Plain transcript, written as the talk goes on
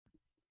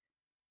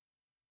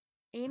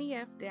Annie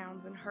F.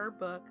 Downs, in her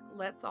book,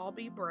 Let's All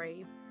Be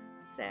Brave,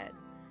 said,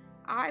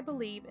 I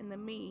believe in the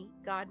me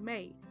God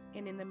made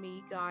and in the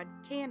me God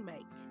can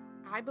make.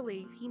 I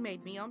believe He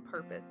made me on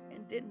purpose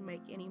and didn't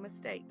make any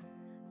mistakes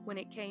when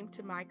it came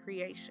to my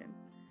creation.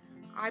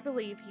 I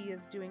believe He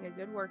is doing a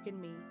good work in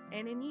me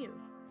and in you,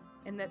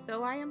 and that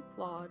though I am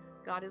flawed,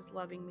 God is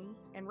loving me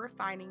and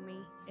refining me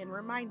and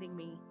reminding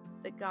me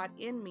that God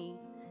in me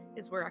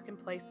is where I can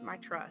place my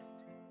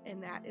trust,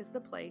 and that is the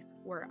place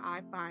where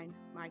I find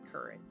my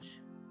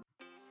courage.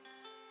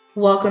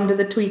 Welcome to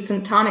the Tweets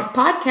and Tonic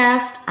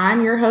podcast.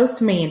 I'm your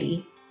host,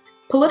 Mandy.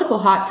 Political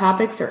hot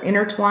topics are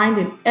intertwined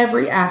in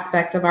every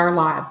aspect of our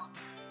lives,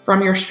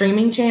 from your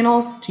streaming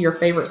channels to your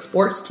favorite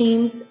sports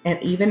teams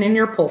and even in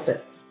your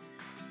pulpits.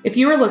 If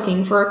you are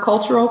looking for a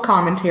cultural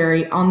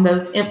commentary on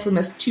those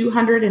infamous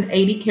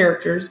 280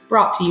 characters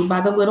brought to you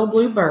by the Little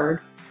Blue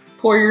Bird,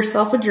 pour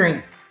yourself a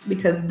drink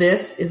because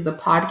this is the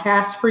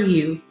podcast for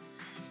you.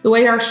 The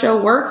way our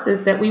show works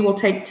is that we will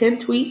take 10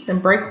 tweets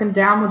and break them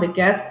down with a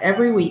guest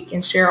every week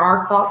and share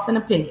our thoughts and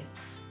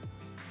opinions.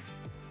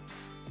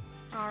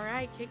 All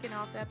right, kicking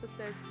off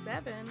episode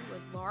 7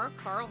 with Laura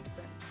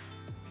Carlson.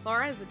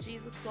 Laura is a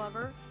Jesus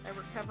lover, a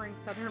recovering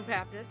Southern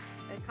Baptist,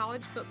 a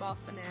college football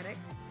fanatic.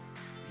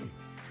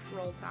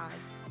 Roll Tide.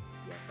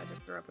 Yes, I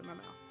just threw up in my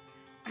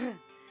mouth.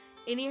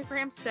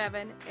 Enneagram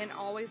 7 and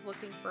always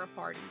looking for a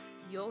party.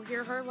 You'll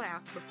hear her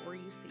laugh before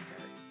you see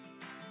her.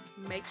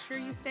 Make sure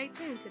you stay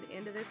tuned to the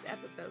end of this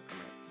episode for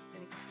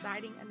an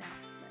exciting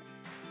announcement.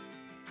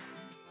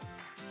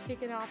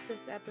 Kicking off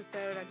this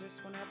episode, I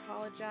just want to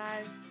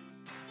apologize.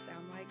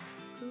 Sound like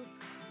poop,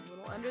 a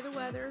little under the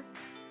weather.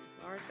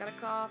 Laura's got a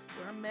cough,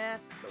 we're a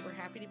mess, but we're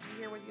happy to be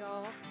here with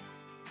y'all.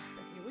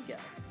 So here we go.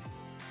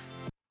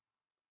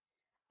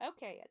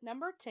 Okay, at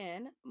number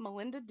 10,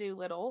 Melinda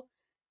Doolittle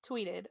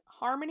tweeted,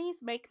 harmonies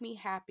make me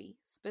happy.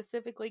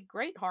 Specifically,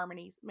 great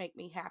harmonies make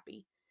me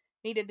happy.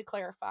 Needed to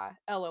clarify,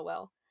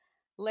 LOL.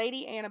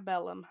 Lady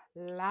Antebellum,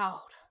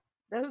 loud.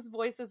 Those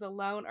voices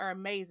alone are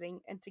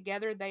amazing, and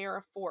together they are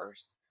a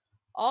force.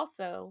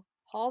 Also,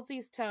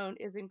 Halsey's tone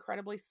is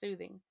incredibly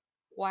soothing.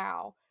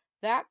 Wow,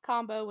 that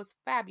combo was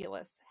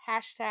fabulous.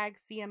 Hashtag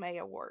CMA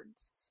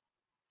Awards.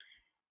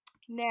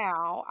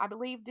 Now, I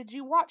believe, did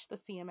you watch the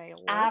CMA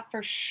Awards? I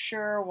for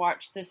sure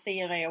watched the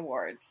CMA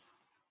Awards.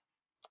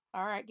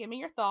 All right, give me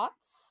your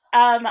thoughts.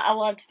 I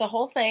loved the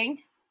whole thing.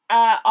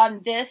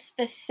 On this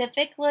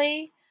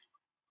specifically,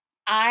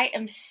 I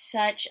am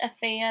such a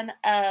fan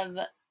of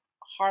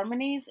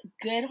harmonies,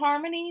 good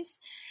harmonies,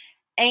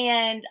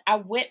 and I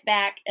went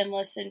back and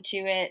listened to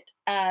it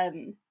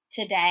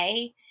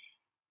today.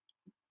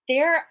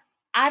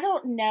 I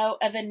don't know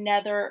of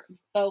another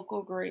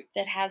vocal group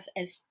that has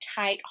as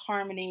tight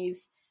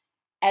harmonies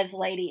as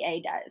Lady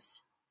A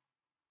does.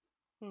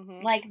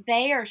 Mm-hmm. Like,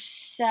 they are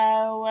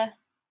so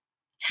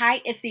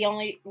tight is the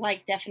only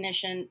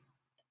definition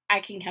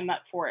I can come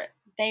up for it.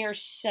 They are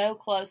so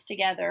close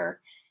together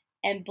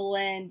and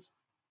blend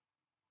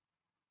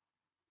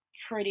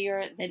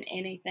prettier than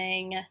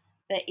anything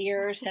the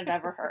ears have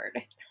ever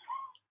heard.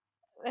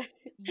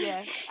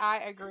 Yes, I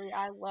agree.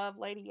 I love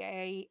Lady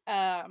A.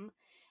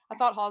 I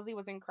thought Halsey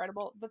was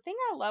incredible. The thing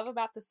I love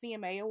about the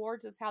CMA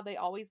Awards is how they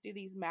always do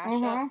these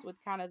mashups with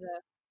kind of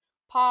the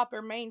pop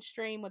or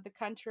mainstream with the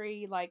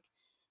country. Like,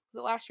 was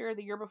it last year or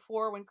the year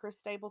before when Chris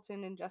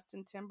Stapleton and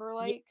Justin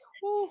Timberlake?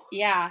 Yes.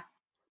 Yeah.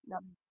 No.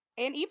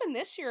 And even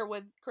this year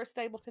with Chris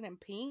Stapleton and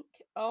Pink.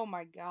 Oh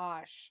my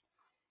gosh.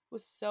 It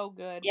was so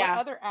good. Yeah. What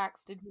other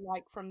acts did you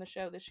like from the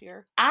show this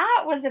year?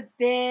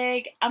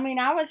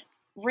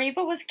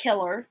 Reba was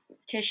killer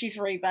because she's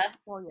Reba.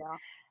 Oh, yeah.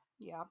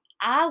 Yeah.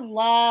 I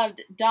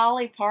loved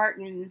Dolly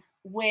Parton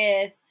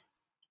with,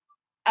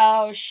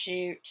 for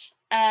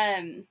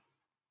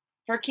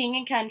King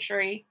and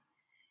Country,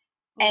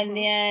 and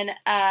then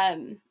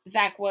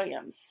Zach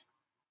Williams.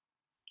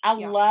 I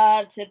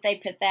loved that they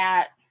put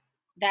that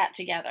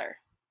together.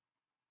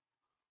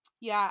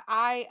 Yeah,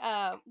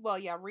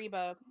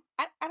 Reba.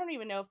 I don't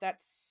even know if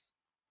that's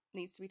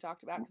needs to be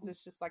talked about because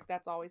it's just like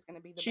that's always going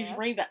to be the She's best.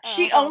 Reba.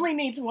 She only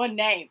needs one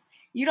name.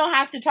 You don't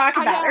have to talk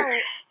about her.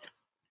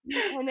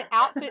 And the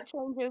outfit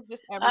changes,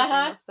 just everything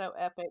was so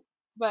epic.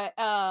 But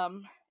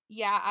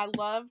I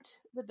loved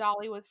the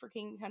Dolly with For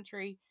King and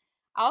Country.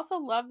 I also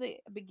love the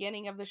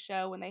beginning of the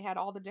show when they had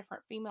all the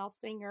different female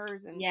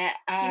singers and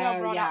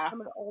brought out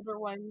some of the older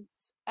ones.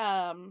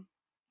 I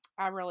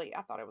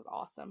thought it was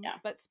awesome. Yeah.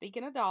 But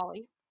speaking of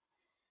Dolly,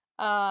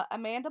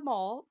 Amanda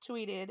Mull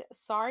tweeted,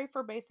 sorry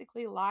for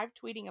basically live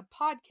tweeting a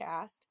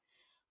podcast,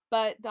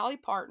 but Dolly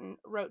Parton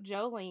wrote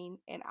Jolene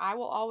and I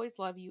Will Always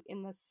Love You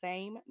in the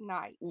same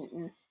night.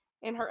 Mm-mm.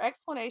 And her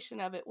explanation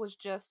of it was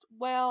just,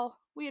 well,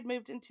 we had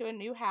moved into a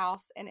new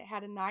house and it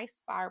had a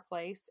nice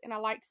fireplace and I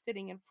liked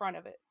sitting in front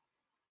of it.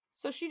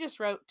 So she just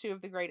wrote 2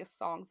 of the greatest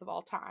songs of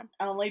all time.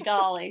 Only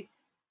Dolly.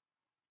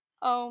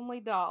 Only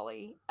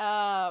Dolly.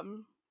 I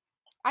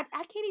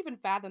can't even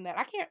fathom that.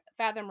 I can't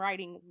fathom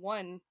writing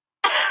one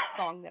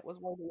song that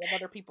was worthy of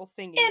other people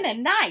singing in a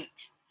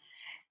night.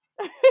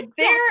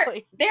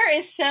 Exactly. There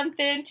is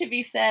something to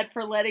be said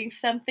for letting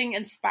something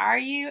inspire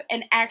you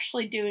and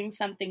actually doing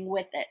something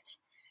with it.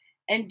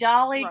 And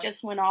Dolly Right.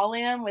 just went all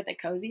in with a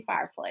cozy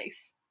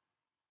fireplace.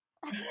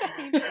 I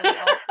mean, really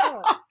all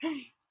for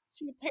it.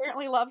 She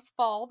apparently loves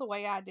fall the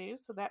way I do,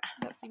 so that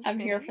seems I'm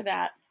here fitting. for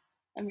that.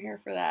 I'm here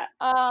for that.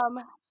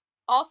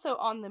 Also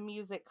on the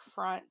music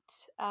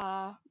front,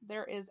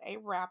 there is a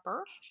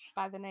rapper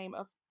by the name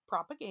of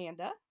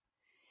Propaganda.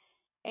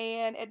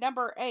 And at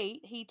number 8,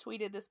 he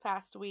tweeted this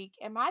past week,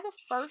 "Am I the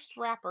first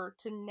rapper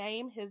to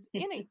name his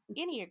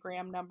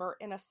Enneagram number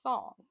in a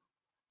song?"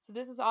 So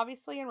this is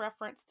obviously in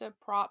reference to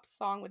Prop's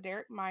song with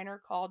Derek Minor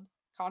called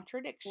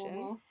Contradiction.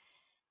 Mm-hmm.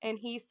 And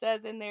he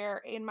says in there,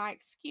 "In my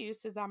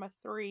excuse is I'm a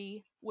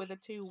 3 with a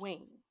 2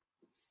 wing."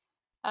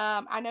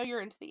 I know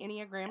you're into the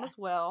Enneagram as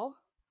well.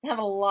 I have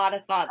a lot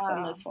of thoughts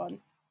on this Um,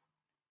 one.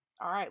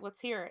 all right, let's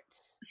hear it.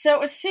 So it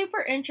was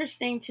super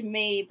interesting to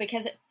me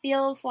because it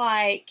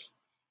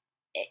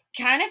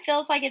kind of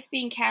feels like it's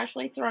being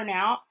casually thrown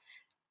out.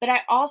 But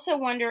I also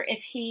wonder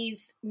if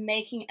he's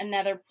making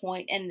another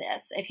point in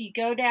this. If you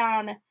go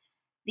down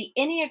the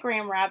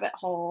Enneagram rabbit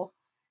hole,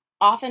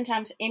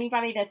 oftentimes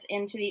anybody that's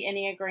into the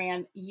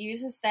Enneagram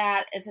uses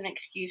that as an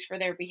excuse for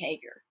their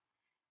behavior.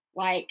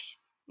 Like,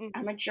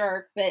 I'm a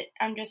jerk, but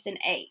I'm just an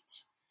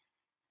 8.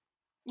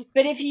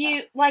 But if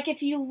you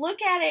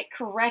look at it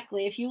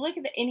correctly, if you look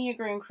at the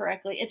Enneagram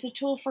correctly, it's a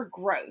tool for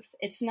growth.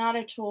 It's not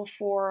a tool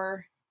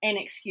for an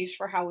excuse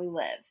for how we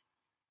live.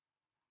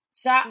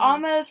 So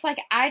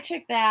I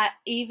took that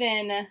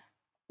even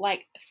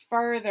like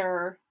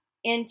further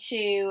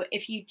into,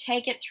 if you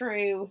take it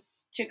through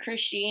to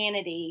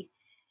Christianity,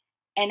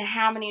 and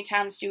how many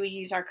times do we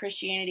use our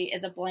Christianity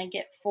as a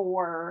blanket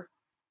for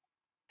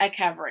a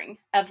covering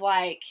of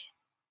like,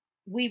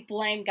 we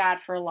blame God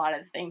for a lot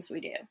of the things we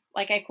do.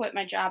 Like, I quit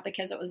my job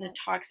because it was a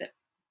toxic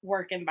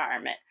work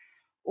environment,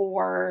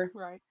 or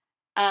Right.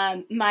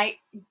 My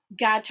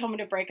God told me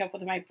to break up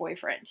with my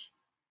boyfriend.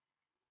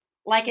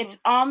 Like, Mm-hmm. it's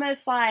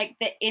almost like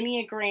the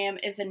Enneagram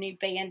is a new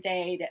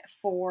Band-Aid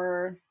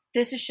for,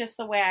 this is just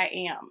the way I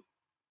am.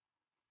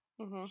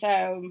 Mm-hmm.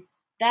 So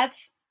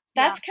that's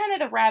Yeah. kind of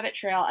the rabbit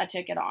trail I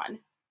took it on.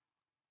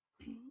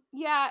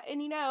 Yeah,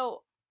 and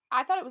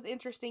I thought it was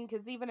interesting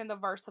because even in the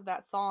verse of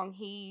that song,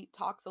 he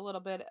talks a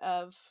little bit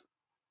of,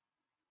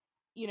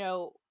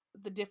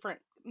 the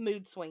different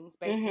mood swings,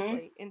 Mm-hmm.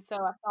 basically. And so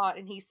I thought,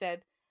 and he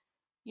said,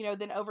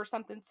 then over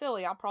something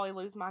silly, I'll probably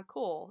lose my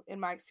cool.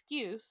 And my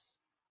excuse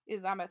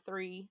is I'm a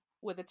 3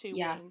 with a 2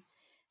 Yeah. wing.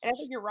 And I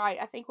think you're right.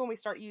 I think when we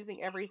start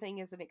using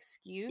everything as an Yeah.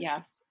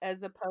 excuse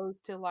as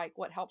opposed to like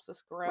what helps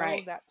us grow,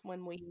 Right. that's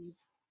when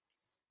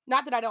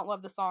not that I don't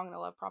love the song and I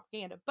love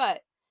Propaganda,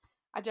 but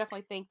I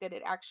definitely think that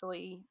it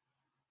actually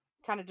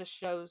kind of just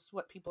shows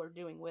what people are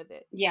doing with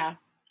it. Yeah.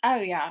 Oh,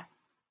 yeah.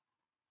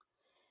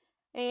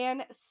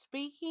 And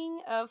speaking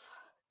of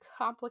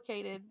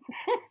complicated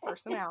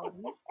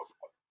personalities,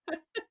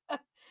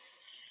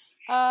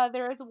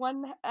 there is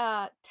one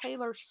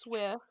Taylor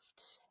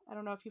Swift. I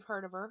don't know if you've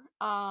heard of her.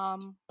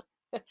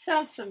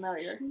 Sounds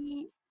familiar.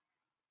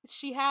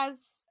 She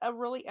has a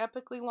really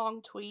epically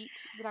long tweet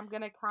that I'm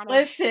gonna kind of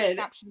Listen,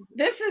 caption.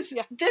 this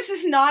Yeah,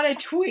 is not a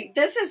tweet.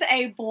 This is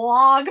a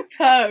blog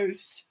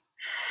post.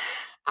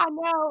 I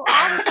know.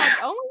 I was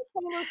like, only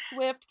Taylor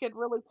Swift could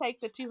really take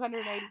the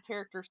 280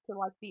 characters to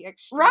like the Right?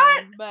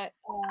 extreme. But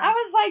I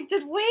was like,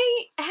 did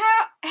we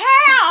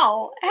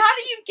how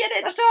do you get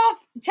it to all?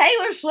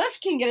 Taylor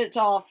Swift can get it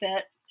to all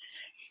fit.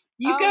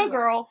 You oh go, yeah.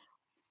 girl.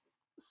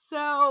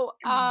 So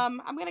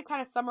I'm gonna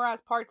kind of summarize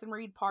parts and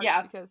read parts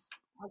Yeah. because,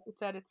 like I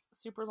said, it's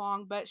super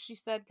long. But she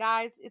said,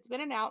 "Guys, it's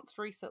been announced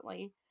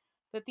recently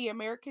that the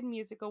American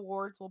Music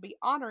Awards will be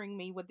honoring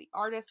me with the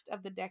Artist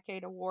of the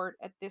Decade award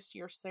at this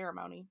year's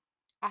ceremony.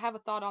 I have a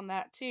thought on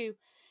that too.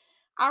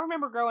 I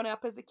remember growing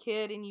up as a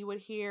kid, and you would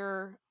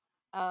hear,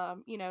 so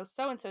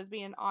and so is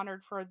being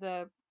honored for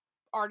the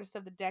Artist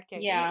of the Decade,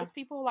 and it Yeah. was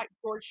people like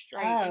George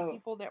Strait and Oh.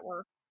 people that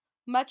were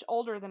much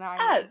older than I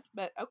Oh. am.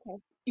 But okay,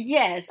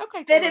 Yes. okay,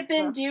 That Taylor have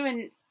been Swift,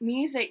 doing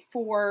music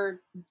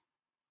for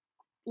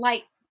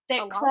like a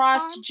that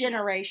crossed lifetime."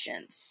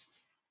 generations.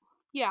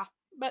 Yeah,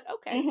 but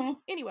okay. Mm-hmm.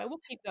 Anyway,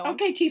 we'll keep going.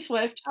 Okay, T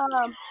Swift.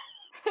 Um,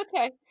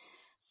 okay.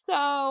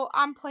 So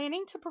I'm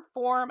planning to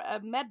perform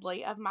a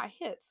medley of my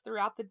hits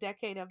throughout the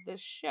decade of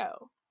this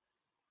show.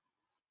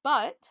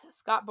 But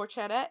Scott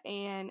Borchetta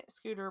and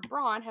Scooter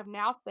Braun have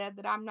now said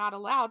that I'm not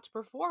allowed to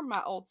perform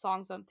my old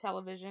songs on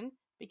television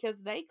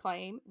because they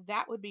claim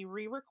that would be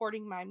re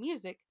recording my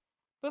music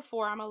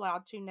before I'm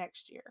allowed to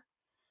next year.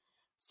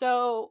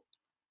 So,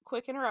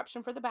 quick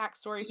interruption for the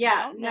backstory if you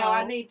Yeah, don't no,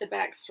 I know. need the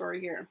backstory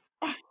here.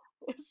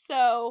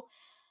 So,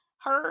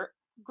 her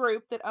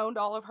group that owned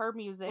all of her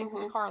music, the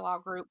Mm-hmm. Carlisle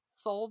Group,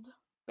 sold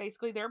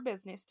basically their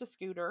business to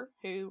Scooter,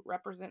 who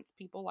represents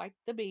people like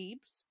the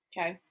Biebs.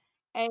 Okay.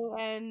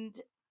 And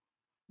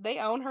they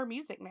own her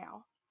music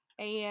now.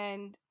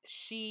 And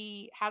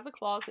she has a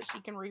clause that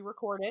she can re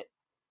record it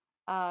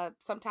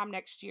sometime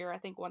next year, I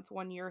think once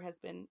 1 year has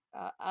been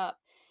up.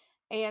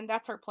 And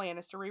that's her plan,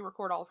 is to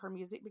re-record all of her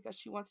music because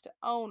she wants to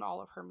own all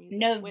of her music.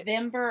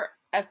 November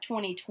of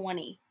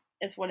 2020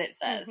 is what it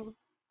says.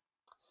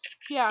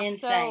 Yeah,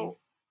 Insane.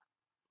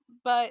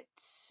 But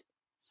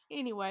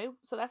anyway,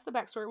 so that's the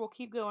backstory. We'll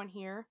keep going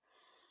here.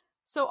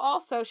 So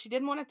also, she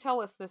didn't want to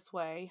tell us this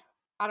way.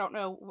 I don't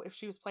know if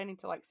she was planning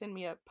to like send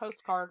me a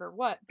postcard or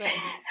what, but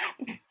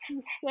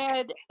she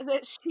said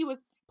that she was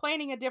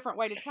planning a different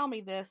way to tell me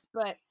this,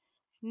 but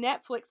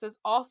Netflix has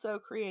also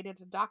created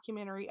a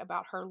documentary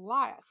about her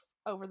life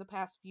over the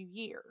past few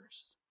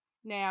years.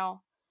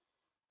 Now,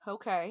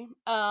 okay,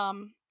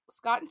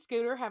 Scott and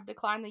Scooter have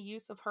declined the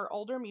use of her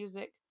older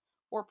music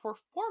or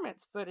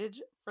performance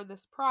footage for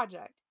this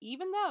project,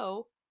 even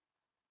though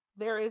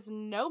there is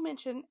no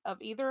mention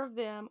of either of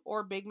them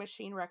or Big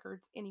Machine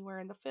Records anywhere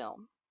in the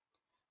film.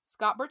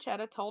 Scott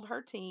Borchetta told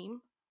her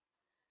team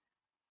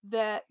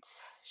that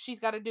she's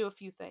got to do a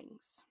few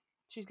things.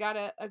 She's got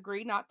to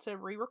agree not to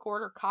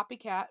re-record or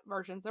copycat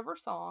versions of her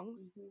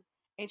songs,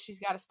 and she's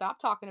got to stop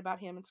talking about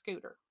him and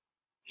Scooter.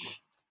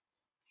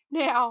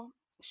 Now,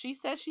 she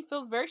says she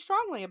feels very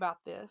strongly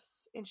about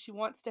this, and she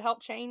wants to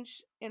help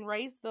change and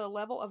raise the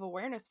level of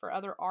awareness for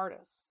other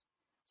artists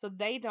so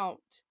they don't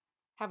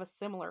have a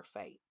similar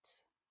fate.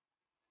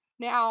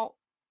 Now,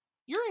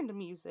 you're into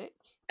music.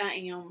 I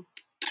am.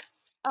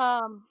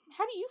 How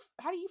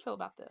do you feel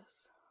about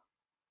this?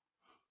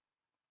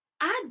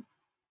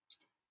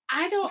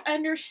 I don't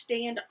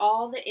understand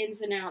all the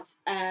ins and outs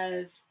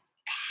of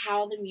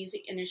how the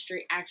music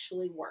industry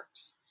actually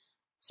works.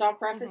 So I'll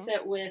preface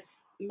it with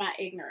my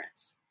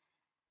ignorance.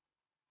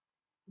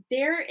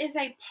 There is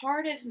a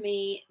part of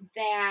me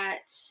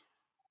that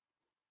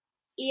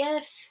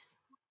if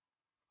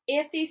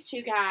these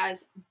two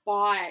guys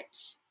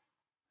bought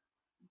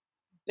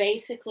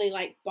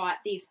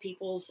these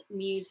people's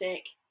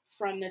music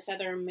from this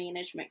other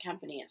management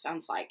company, it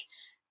sounds like,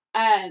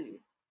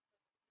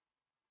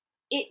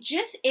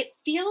 it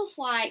feels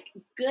like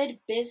good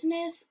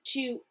business.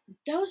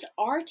 Those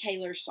are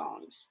Taylor's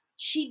songs.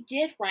 She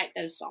did write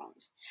those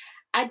songs.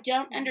 I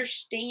don't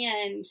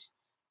understand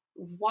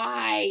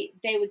why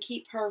they would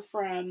keep her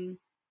from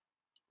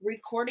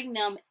recording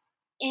them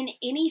in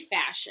any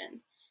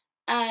fashion.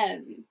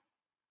 And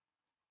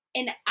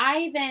I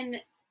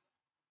even,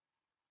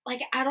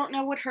 like, I don't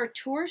know what her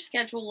tour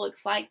schedule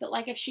looks like, but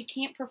like if she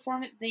can't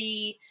perform at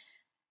the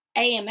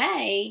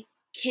AMA,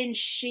 can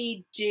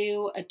she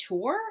do a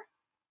tour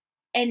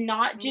and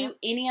not do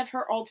any of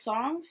her old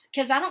songs?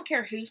 Because I don't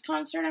care whose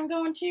concert I'm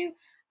going to.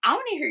 I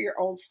want to hear your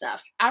old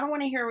stuff. I don't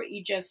want to hear what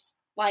you just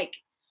like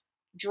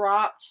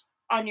dropped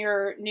on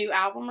your new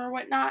album or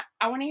whatnot.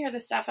 I want to hear the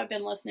stuff I've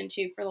been listening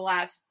to for the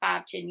last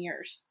 5-10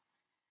 years.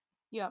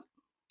 Yep.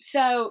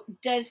 So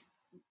does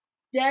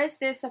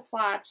this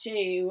apply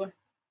to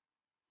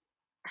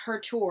her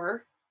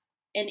tour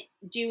and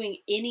doing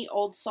any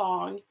old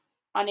song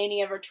on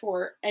any of her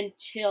tour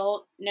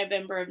until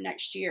November of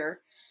next year?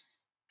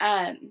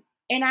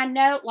 And I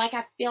know, like,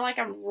 I feel like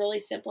I'm really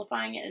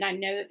simplifying it, and I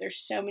know that there's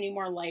so many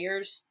more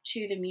layers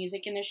to the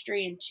music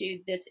industry and to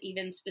this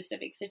even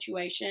specific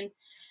situation.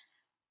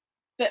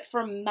 But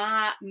from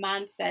my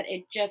mindset,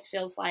 it just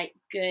feels like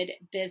good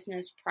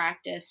business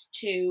practice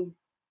to,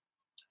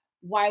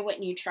 why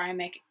wouldn't you try and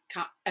make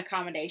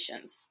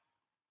accommodations?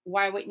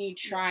 Why wouldn't you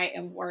try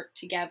and work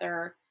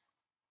together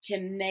to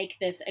make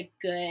this a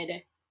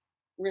good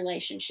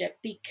relationship?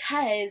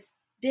 Because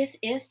this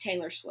is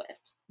Taylor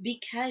Swift.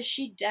 Because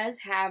she does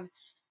have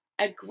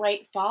a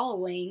great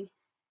following.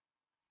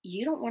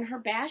 You don't want her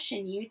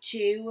bashing you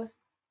to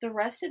the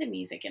rest of the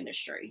music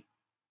industry.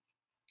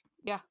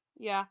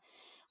 Yeah.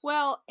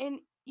 Well, and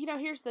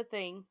here's the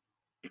thing.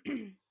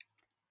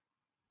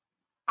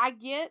 I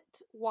get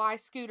why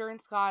Scooter and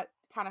Scott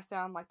kind of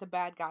sound like the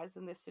bad guys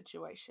in this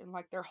situation.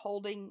 Like they're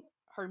holding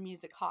her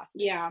music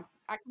hostage. Yeah.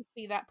 I can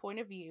see that point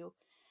of view.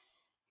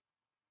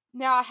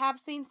 Now, I have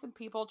seen some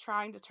people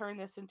trying to turn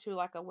this into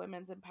like a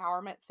women's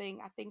empowerment thing.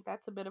 I think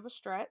that's a bit of a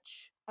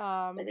stretch.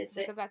 But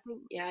Because I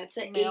think it's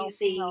an male,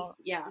 easy, female,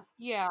 yeah.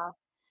 yeah,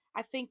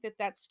 I think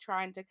that's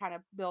trying to kind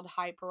of build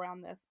hype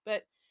around this.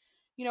 But,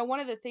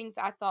 one of the things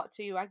I thought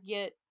too, I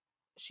get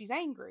she's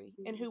angry,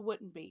 and who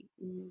wouldn't be?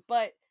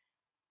 But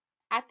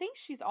I think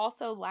she's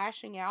also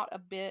lashing out a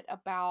bit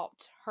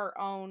about her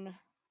own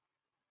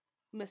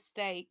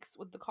mistakes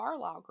with the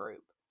Carlisle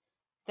group.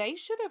 They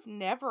should have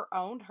never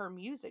owned her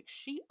music.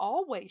 She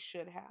always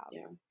should have.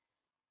 Yeah.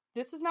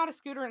 This is not a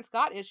Scooter and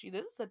Scott issue.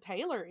 This is a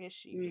Taylor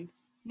issue.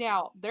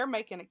 Now, they're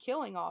making a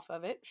killing off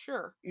of it,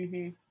 sure.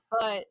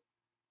 But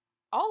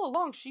all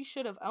along, she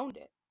should have owned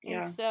it.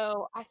 Yeah. And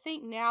so I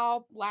think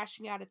now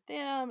lashing out at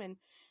them, and,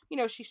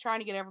 she's trying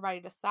to get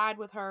everybody to side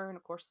with her. And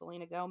of course,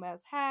 Selena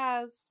Gomez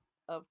has,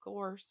 of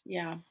course.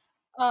 Yeah.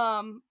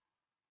 But,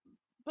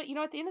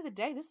 at the end of the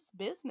day, this is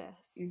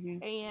business.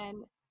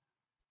 And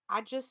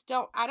I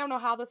don't know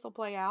how this will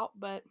play out,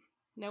 but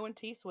knowing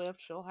T Swift,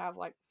 she'll have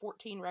like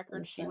 14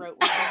 records she wrote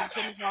with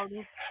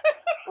kindergarten.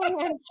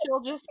 And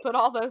she'll just put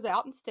all those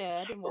out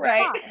instead, and we'll be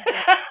fine.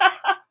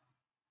 But,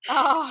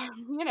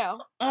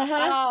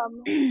 Uh-huh.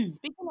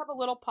 speaking of a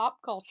little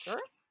pop culture,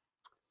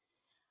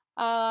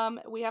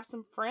 We have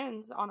some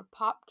friends on a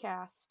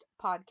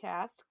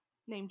podcast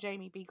named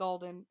Jamie B.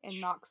 Golden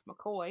and Knox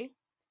McCoy.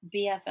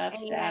 BFF And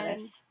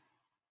status.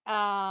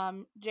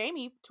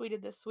 Jamie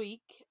tweeted this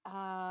week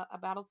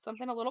about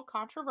something a little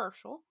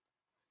controversial.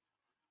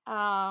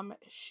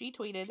 She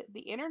tweeted,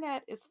 "The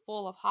internet is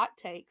full of hot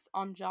takes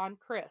on John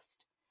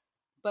Crist,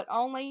 but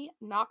only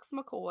Knox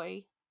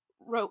McCoy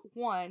wrote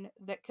one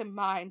that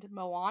combined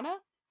Moana,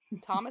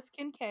 Thomas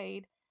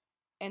Kincaid,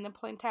 and the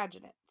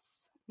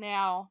Plantagenets."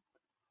 Now,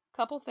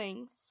 couple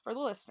things for the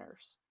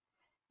listeners.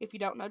 If you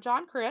don't know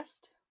John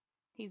Crist,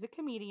 he's a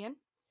comedian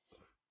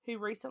who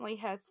recently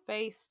has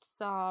faced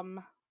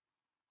some,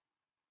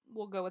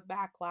 we'll go with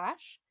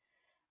backlash,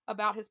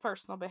 about his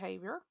personal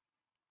behavior.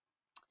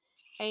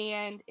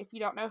 And if you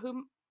don't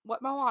know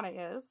what Moana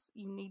is,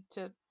 you need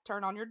to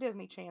turn on your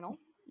Disney Channel,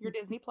 your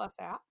Disney Plus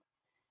app.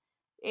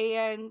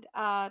 And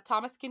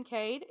Thomas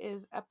Kincaid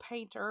is a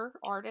painter,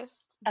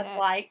 artist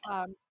that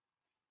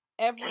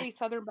every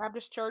Southern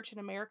Baptist church in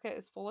America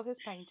is full of his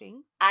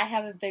paintings. I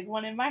have a big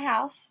one in my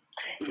house.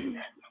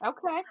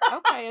 Okay.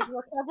 As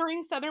we're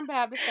covering Southern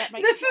Baptist, that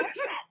makes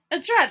sense.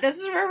 That's right. This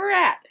is where we're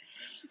at.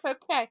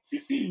 Okay.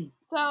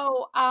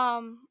 So,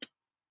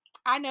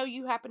 I know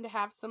you happen to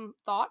have some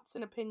thoughts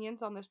and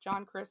opinions on this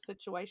John Crist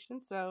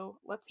situation, so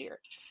let's hear it.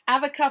 I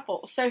have a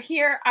couple. So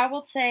here I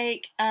will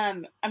take,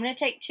 I'm going to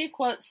take 2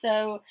 quotes.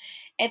 So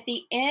at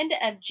the end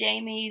of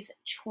Jamie's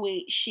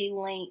tweet, she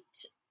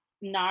linked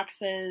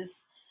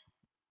Knox's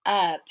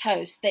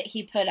post that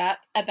he put up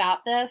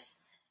about this.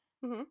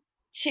 Mm-hmm.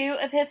 2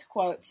 of his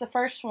quotes. The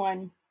first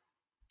one,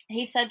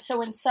 he said, "So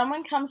when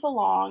someone comes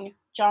along,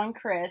 John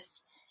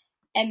Crist,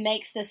 and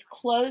makes this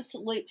closed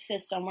loop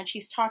system," which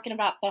he's talking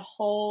about the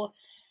whole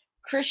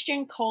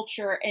Christian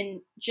culture,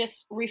 and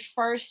just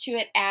refers to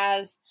it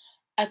as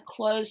a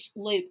closed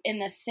loop in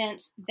the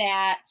sense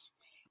that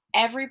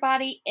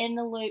everybody in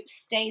the loop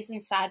stays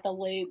inside the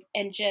loop,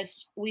 and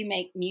just we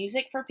make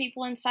music for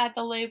people inside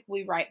the loop,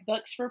 we write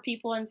books for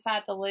people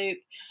inside the loop,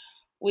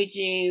 we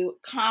do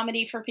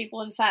comedy for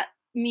people inside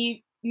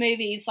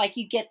movies. Like,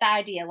 you get the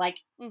idea. Like,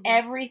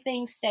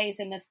 everything stays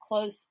in this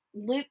closed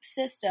loop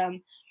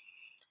system.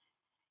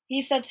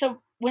 He said,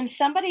 "So when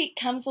somebody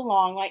comes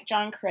along like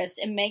John Crist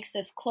and makes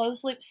this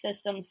closed loop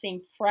system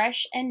seem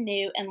fresh and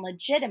new and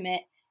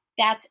legitimate,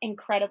 that's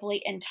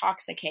incredibly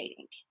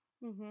intoxicating."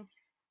 Mm-hmm.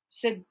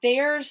 So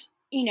there's,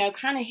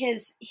 kind of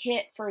his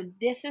hit for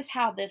this is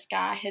how this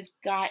guy has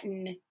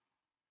gotten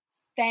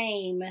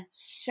fame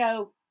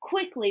so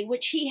quickly,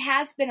 which he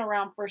has been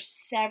around for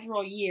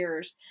several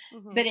years.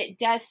 Mm-hmm. But it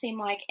does seem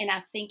like, and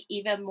I think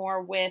even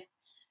more with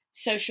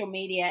social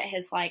media,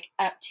 has like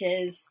upped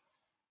his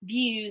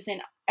views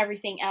and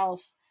everything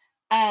else.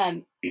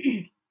 The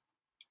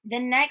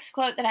next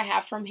quote that I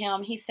have from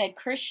him, he said,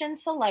 "Christian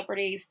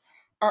celebrities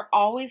are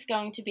always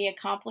going to be a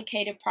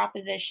complicated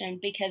proposition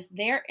because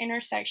their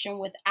intersection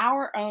with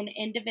our own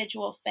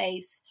individual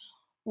faiths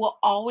will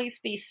always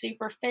be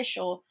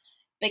superficial,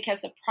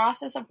 because the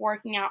process of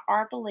working out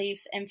our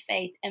beliefs and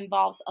faith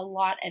involves a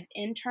lot of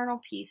internal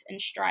peace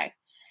and strife,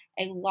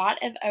 a lot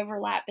of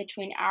overlap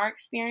between our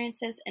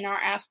experiences and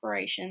our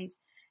aspirations,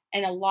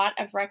 and a lot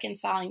of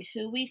reconciling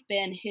who we've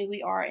been, who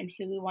we are, and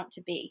who we want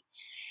to be."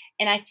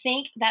 And I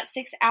think that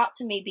sticks out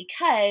to me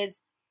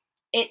because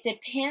it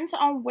depends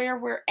on where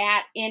we're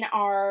at in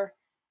our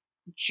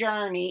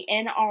journey,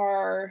 in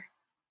our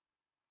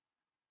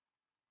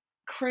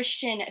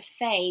Christian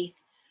faith,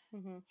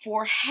 mm-hmm.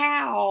 for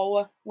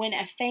how, when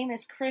a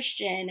famous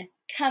Christian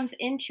comes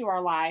into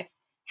our life,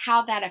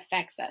 how that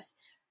affects us.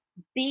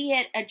 Be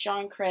it a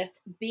John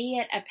Crist, be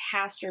it a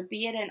pastor,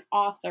 be it an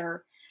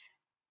author,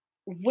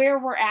 where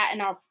we're at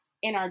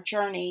in our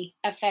journey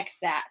affects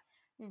that.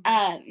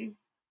 Mm-hmm.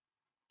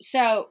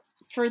 So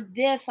for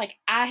this, like,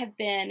 I have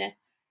been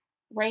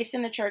raised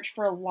in the church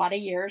for a lot of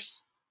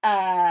years,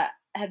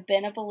 have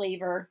been a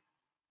believer.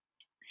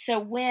 So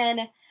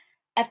when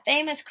a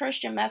famous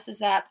Christian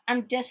messes up,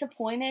 I'm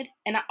disappointed,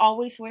 and I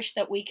always wish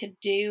that we could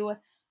do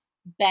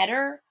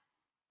better,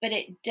 but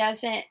it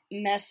doesn't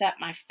mess up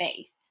my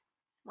faith.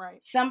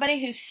 Right. Somebody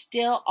who's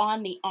still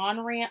on the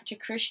on-ramp to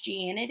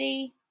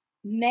Christianity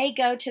may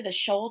go to the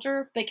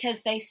shoulder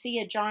because they see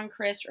a John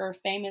Crist or a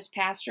famous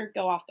pastor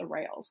go off the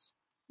rails.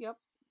 Yep.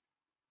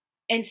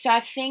 And so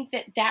I think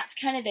that that's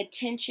kind of the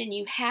tension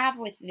you have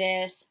with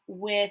this.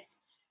 With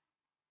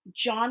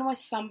John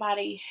was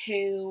somebody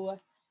who,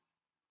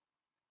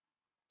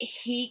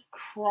 he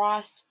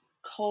crossed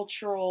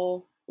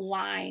cultural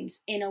lines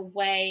in a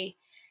way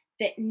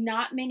that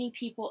not many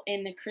people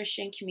in the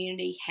Christian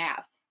community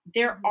have.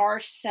 There mm-hmm. are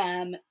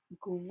some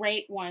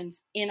great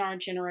ones in our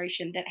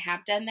generation that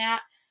have done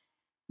that.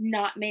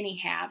 Not many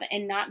have,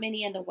 and not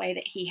many in the way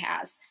that he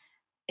has.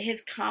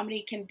 His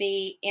comedy can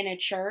be in a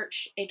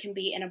church, it can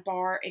be in a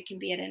bar, it can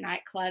be at a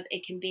nightclub,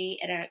 it can be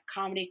at a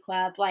comedy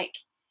club. Like,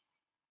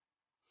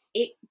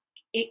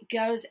 it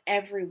goes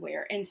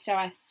everywhere. And so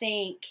I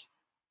think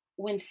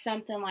when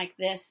something like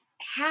this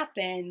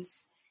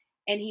happens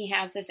and he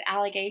has this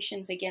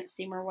allegations against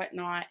him or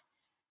whatnot,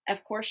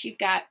 of course you've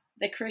got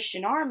the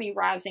Christian army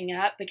rising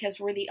up because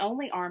we're the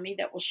only army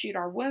that will shoot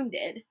our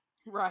wounded.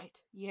 Right.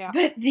 Yeah.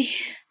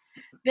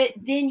 But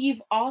then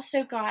you've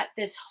also got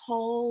this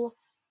whole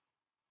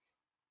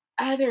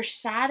other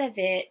side of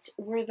it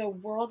where the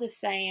world is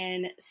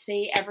saying,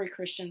 see, every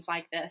Christian's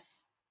like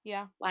this.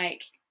 Yeah.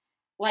 Like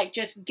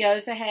just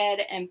goes ahead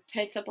and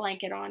puts a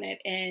blanket on it.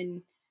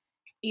 And,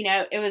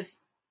 it was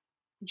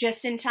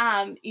just in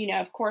time,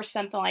 of course,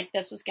 something like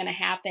this was going to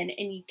happen.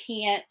 And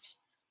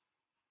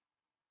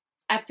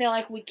I feel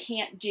like we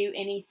can't do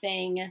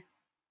anything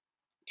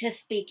to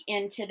speak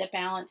into the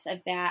balance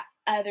of that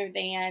other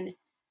than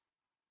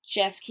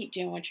just keep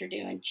doing what you're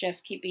doing.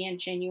 Just keep being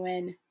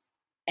genuine.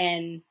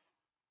 And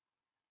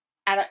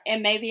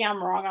and maybe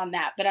I'm wrong on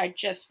that, but I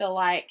just feel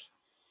like.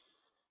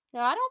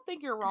 No, I don't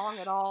think you're wrong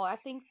at all. I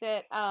think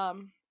that,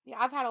 yeah,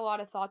 I've had a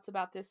lot of thoughts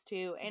about this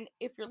too. And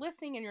if you're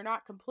listening and you're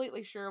not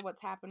completely sure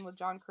what's happened with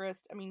John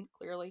Christ, I mean,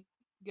 clearly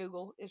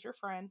Google is your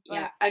friend. But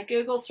Yeah, a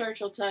Google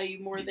search will tell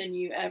you more than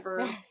you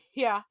ever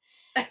yeah,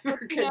 but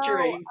could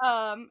dream.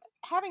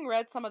 having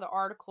read some of the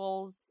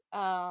articles,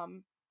 I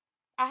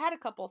had a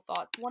couple of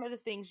thoughts. One of the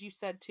things you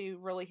said too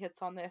really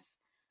hits on this,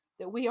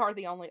 that we are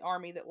the only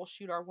army that will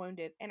shoot our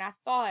wounded. And I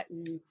thought,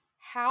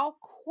 how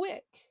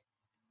quick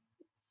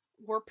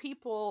were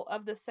people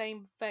of the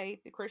same faith,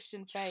 the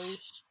Christian faith,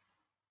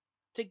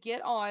 to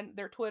get on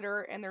their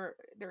Twitter and their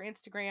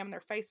Instagram and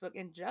their Facebook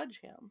and judge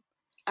him.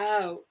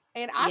 Oh,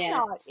 and I'm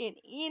yes. not in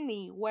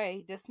any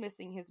way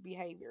dismissing his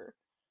behavior.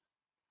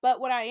 But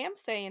what I am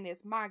saying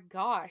is, my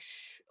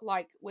gosh,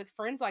 like, with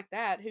friends like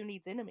that, who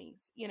needs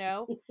enemies,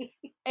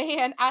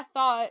 And I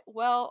thought,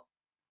 well,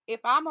 if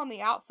I'm on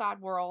the outside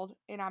world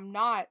and I'm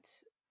not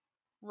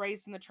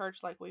raised in the church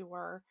like we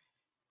were,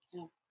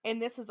 Yeah. and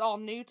this is all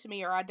new to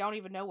me, or I don't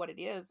even know what it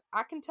is,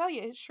 I can tell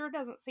you it sure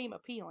doesn't seem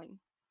appealing.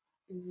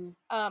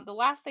 Mm-hmm. The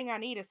last thing I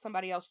need is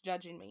somebody else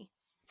judging me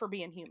for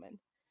being human.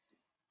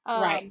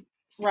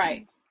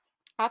 Right.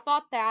 I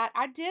thought that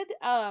I did,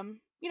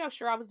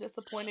 sure, I was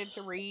disappointed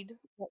to read,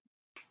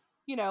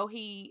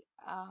 he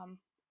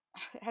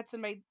had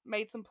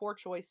made some poor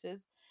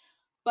choices,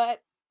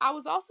 but I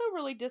was also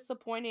really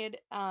disappointed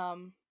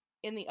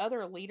in the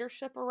other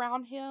leadership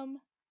around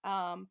him.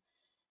 Um,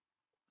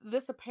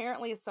 this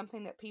apparently is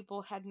something that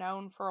people had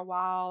known for a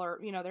while, or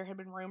there had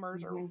been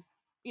rumors or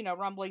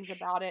rumblings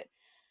about it.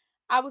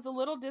 I was a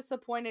little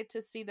disappointed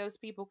to see those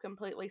people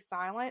completely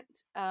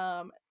silent.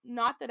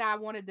 Not that I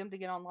wanted them to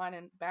get online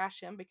and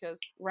bash him, because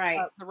Right.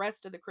 the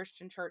rest of the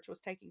Christian church was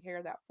taking care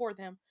of that for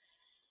them.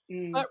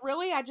 Mm. But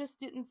really, I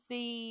just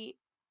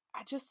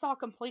saw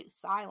complete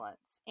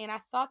silence. And I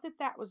thought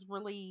that was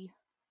really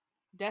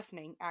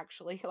deafening,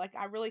 actually. Like,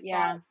 I really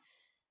thought,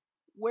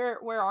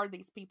 where are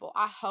these people?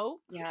 I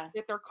hope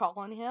that they're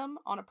calling him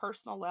on a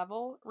personal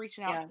level,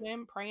 reaching out to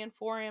him, praying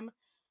for him,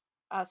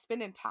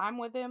 spending time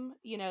with him,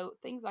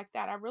 things like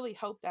that. I really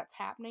hope that's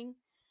happening.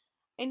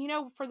 And,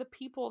 for the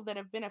people that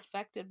have been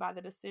affected by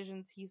the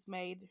decisions he's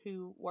made,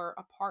 who were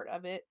a part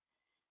of it,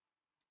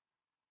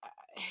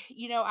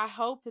 I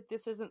hope that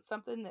this isn't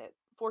something that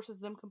forces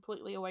them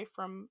completely away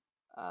from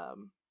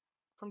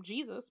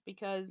Jesus,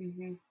 because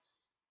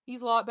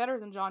he's a lot better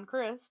than John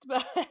Christ.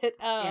 But,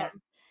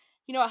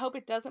 I hope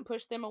it doesn't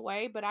push them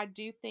away. But I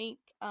do think,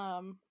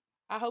 I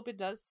hope it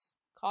does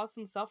cause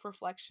some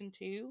self-reflection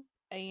too.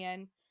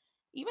 And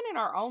even in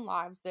our own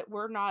lives, that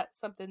we're not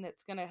something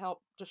that's going to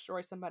help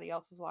destroy somebody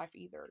else's life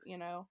either,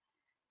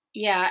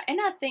 Yeah, and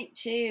I think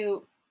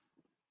too,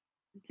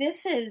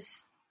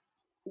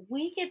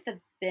 we get the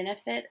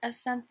benefit of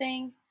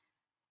something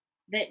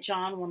that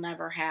John will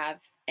never have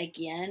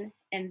again,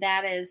 and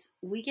that is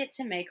we get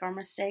to make our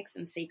mistakes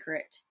in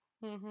secret.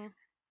 Mm-hmm.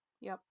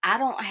 Yep.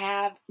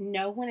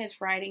 No one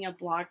is writing a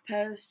blog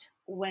post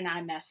when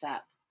I mess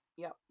up.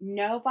 Yep.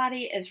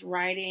 Nobody is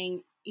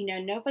writing,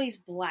 nobody's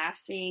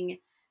blasting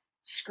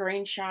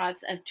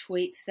screenshots of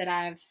tweets that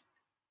I've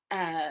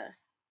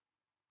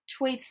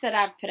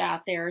put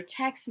out there, or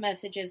text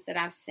messages that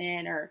I've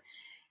sent, or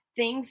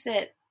things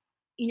that,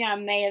 I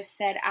may have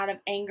said out of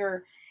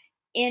anger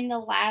in the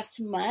last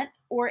month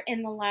or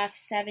in the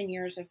last 7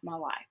 years of my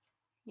life.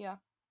 Yeah.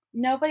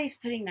 Nobody's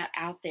putting that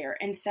out there.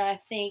 And so I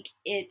think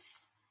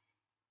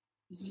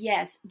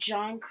yes,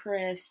 John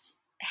Christ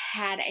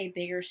had a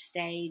bigger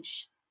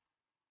stage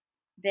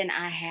than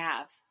I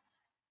have.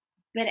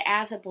 But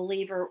as a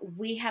believer,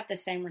 we have the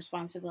same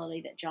responsibility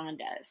that John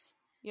does.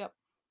 Yep.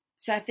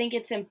 So I think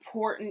it's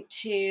important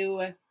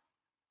to,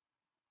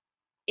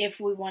 if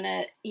we want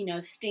to,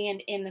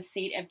 stand in the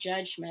seat of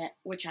judgment,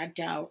 which I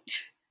don't.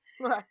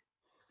 Right.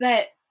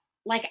 But,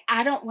 like,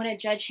 I don't want to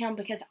judge him,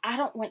 because I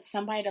don't want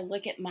somebody to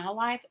look at my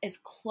life as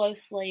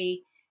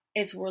closely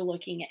as we're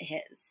looking at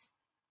his.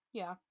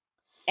 Yeah.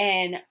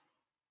 And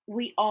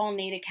we all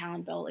need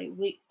accountability.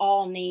 We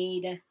all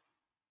need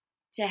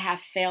to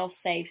have fail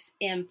safes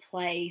in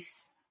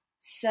place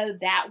so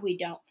that we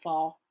don't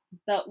fall,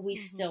 but we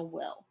still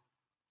will.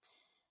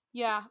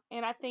 Yeah,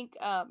 and I think,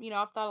 I've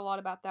thought a lot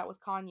about that with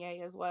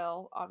Kanye as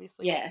well.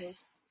 Obviously, with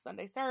his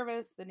Sunday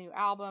service, the new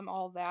album,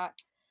 all that.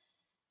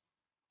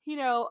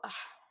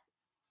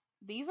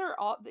 these are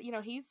all,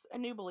 he's a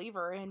new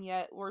believer, and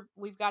yet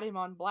we've got him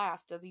on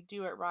blast. Does he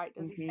do it right?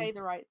 Does he say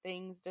the right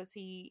things? Does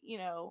he,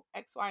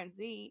 X, Y, and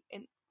Z?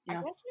 And I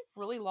Yeah. guess we've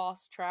really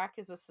lost track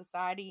as a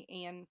society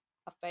and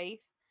a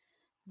faith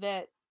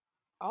that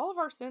all of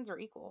our sins are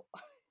equal.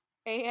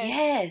 And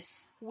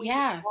Yes. we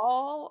Yeah.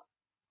 all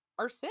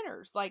are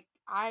sinners. Like,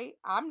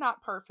 I'm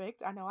not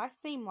perfect. I know I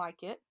seem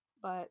like it,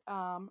 but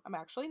I'm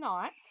actually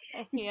not.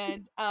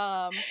 And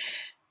I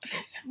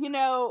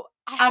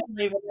I'm have,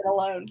 leaving it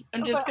alone.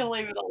 I'm just well,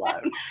 gonna leave it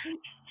alone.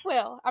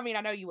 well, I mean,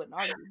 I know you wouldn't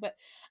argue, but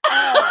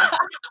um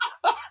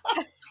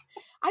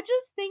I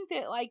just think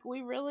that, like,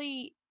 we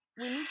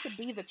need to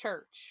be the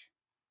church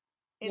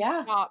and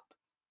Yeah. stop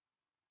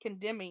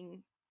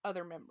condemning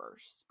other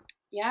members.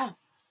 Yeah.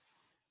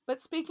 But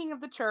speaking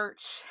of the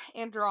church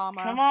and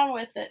drama Come on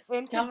with it.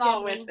 and Come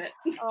on with condemning,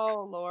 it.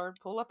 oh Lord,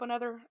 pull up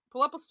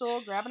a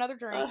stool, grab another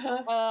drink. Uh-huh.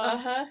 Um,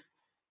 Uh-huh.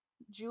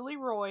 Julie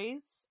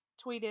Roys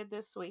tweeted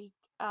this week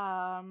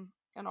an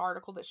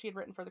article that she had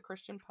written for the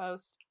Christian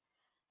Post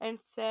and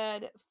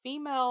said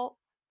female,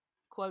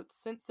 quote,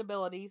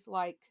 sensibilities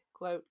like,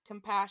 quote,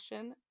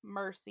 compassion,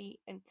 mercy,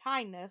 and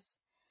kindness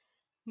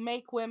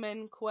make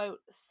women, quote,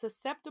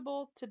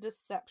 susceptible to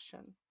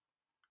deception,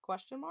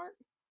 question mark?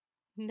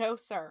 No,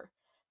 sir.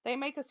 They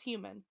make us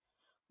human.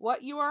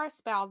 What you are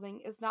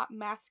espousing is not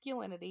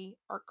masculinity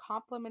or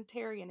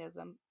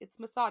complementarianism, it's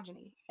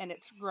misogyny, and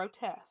it's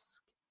grotesque.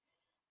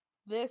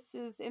 This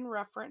is in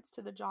reference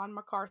to the John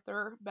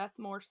MacArthur Beth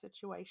Moore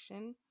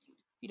situation.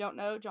 If you don't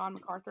know, John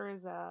MacArthur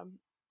is a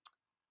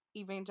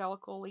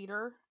evangelical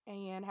leader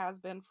and has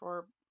been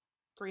for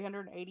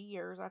 380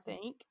 years, I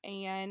think.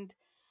 And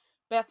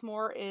Beth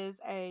Moore is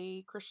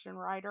a Christian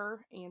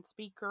writer and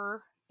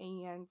speaker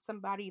and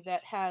somebody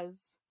that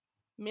has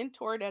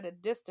mentored at a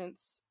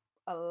distance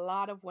a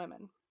lot of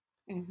women.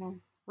 Mm-hmm.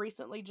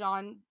 Recently,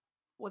 John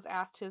was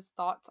asked his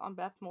thoughts on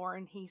Beth Moore,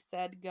 and he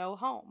said, go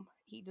home.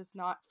 He does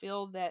not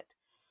feel that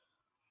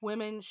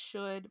women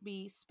should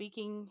be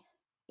speaking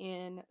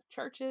in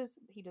churches.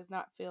 He does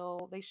not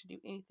feel they should do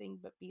anything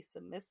but be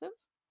submissive.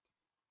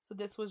 So,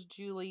 this was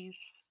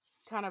Julie's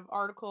kind of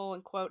article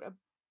and quote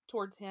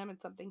towards him and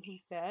something he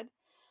said.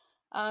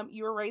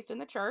 You were raised in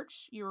the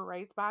church. You were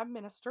raised by a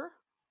minister.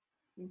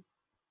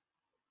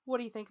 What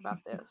do you think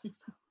about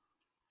this?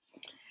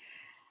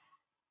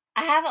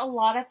 I have a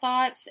lot of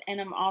thoughts,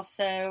 and I'm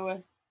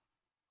also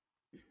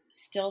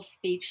still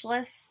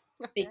speechless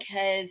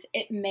because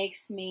it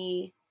makes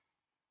me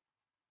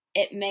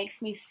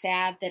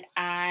sad that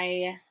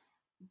I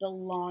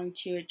belong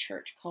to a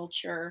church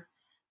culture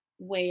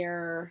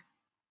where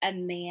a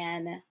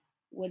man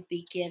would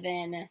be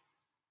given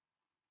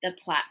the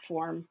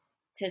platform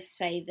to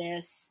say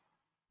this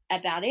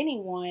about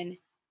anyone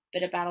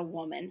but about a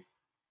woman.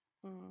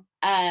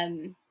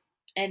 Mm.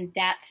 And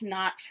that's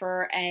not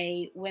for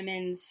a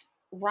women's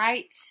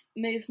rights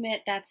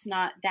movement.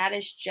 That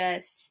is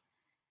just,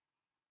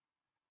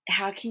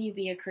 how can you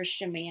be a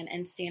Christian man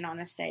and stand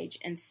on a stage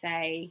and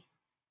say,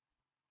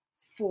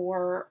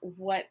 for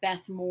what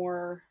Beth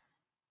Moore,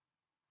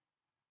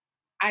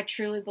 I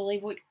truly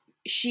believe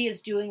she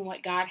is doing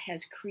what God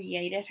has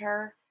created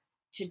her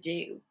to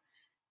do.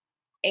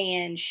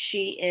 And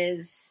she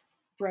is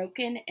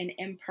broken and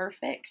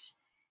imperfect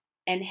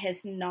and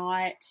has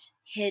not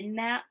hidden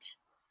that.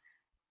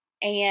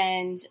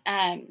 And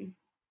I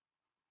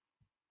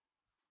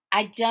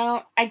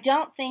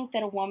don't think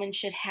that a woman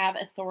should have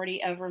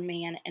authority over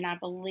man, and I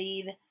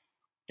believe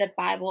the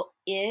Bible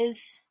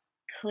is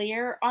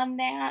clear on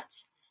that.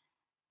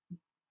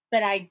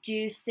 But I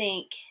do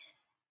think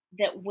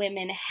that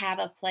women have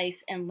a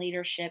place in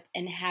leadership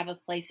and have a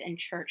place in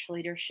church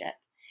leadership.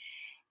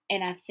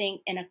 And I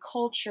think in a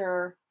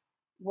culture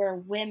where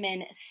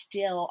women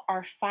still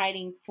are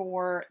fighting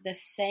for the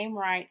same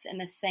rights and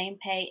the same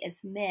pay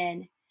as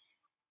men,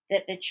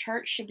 that the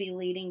church should be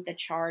leading the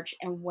charge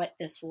in what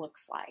this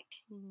looks like.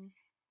 Mm-hmm.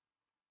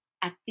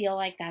 I feel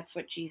like that's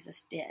what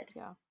Jesus did.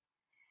 Yeah.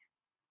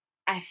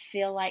 I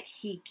feel like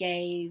he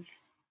gave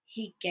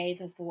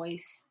a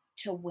voice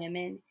to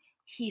women.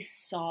 He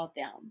saw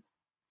them.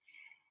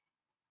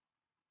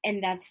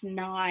 And that's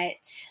not,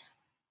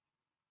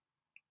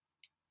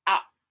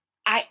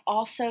 I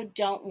also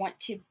don't want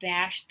to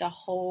bash the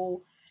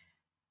whole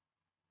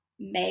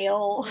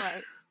male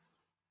Right.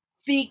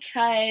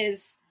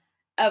 because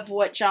of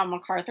what John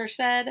MacArthur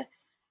said,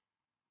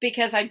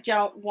 because I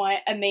don't want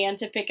a man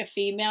to pick a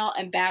female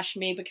and bash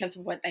me because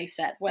of what they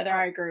said, whether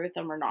Right. I agree with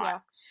them or not. Yeah.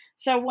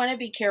 So I want to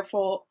be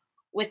careful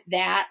with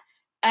that.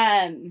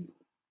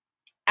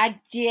 I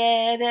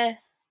did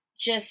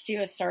just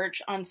do a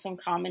search on some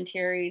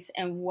commentaries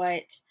and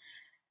what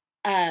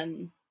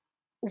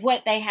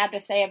they had to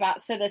say about.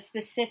 So the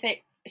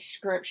specific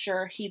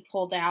scripture he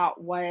pulled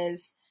out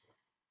was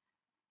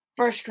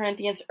 1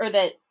 Corinthians, or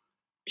that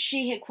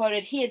he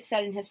had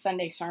said in his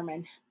Sunday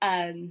sermon,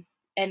 and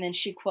then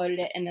she quoted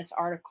it in this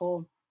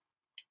article.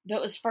 But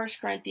it was 1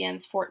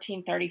 Corinthians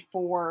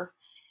 14:34,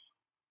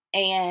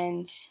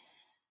 and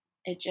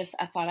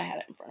I thought I had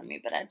it in front of me,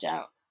 but I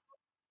don't.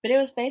 But it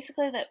was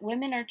basically that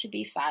women are to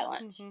be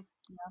silent. Mm-hmm.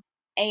 Yeah.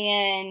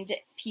 And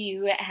if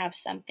you have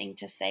something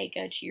to say,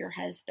 go to your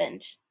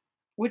husband,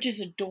 which is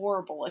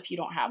adorable if you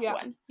don't have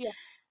one. Yeah.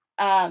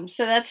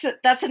 So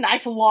that's a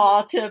nice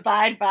law to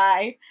abide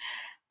by.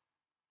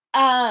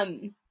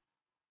 I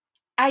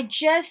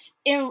just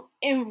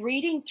in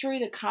reading through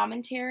the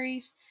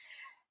commentaries,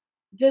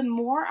 the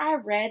more I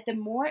read, the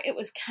more it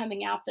was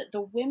coming out that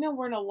the women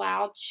weren't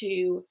allowed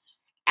to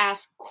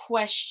ask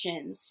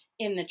questions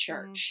in the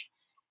church.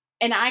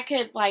 And I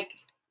could, like,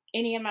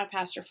 any of my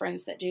pastor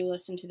friends that do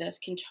listen to this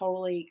can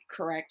totally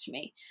correct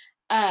me.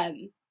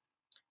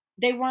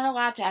 They weren't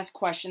allowed to ask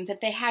questions. If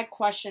they had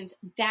questions,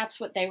 that's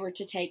what they were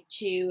to take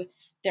to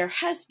their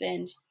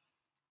husband.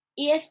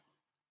 If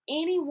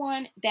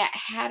anyone that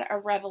had a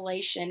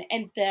revelation,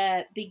 and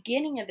the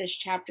beginning of this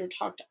chapter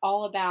talked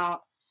all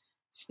about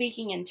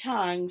speaking in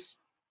tongues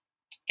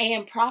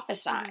and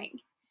prophesying.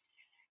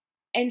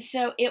 And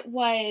so it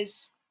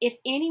was, if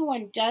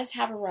anyone does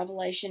have a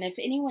revelation, if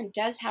anyone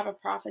does have a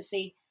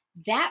prophecy,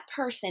 that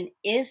person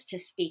is to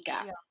speak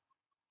up. Yeah.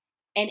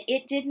 And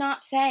it did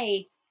not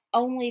say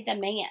only the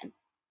man.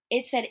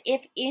 It said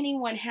if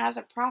anyone has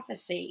a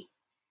prophecy,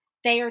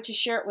 they are to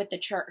share it with the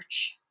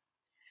church.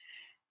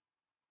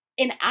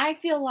 And I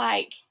feel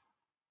like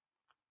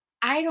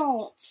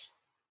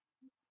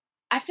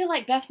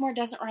Beth Moore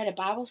doesn't write a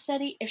Bible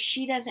study if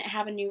she doesn't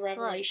have a new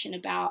revelation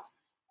about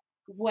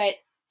what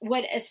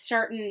a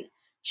certain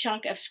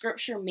chunk of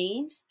scripture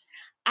means.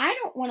 I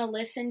don't want to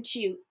listen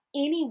to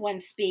anyone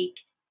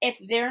speak if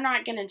they're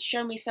not going to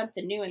show me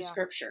something new in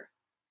scripture.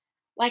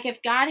 Like,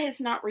 if God has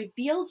not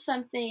revealed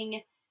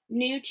something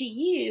new to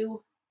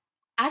you,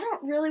 I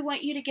don't really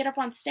want you to get up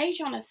on stage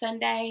on a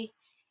Sunday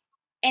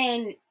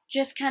and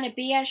just kind of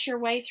BS your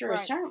way through a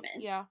sermon.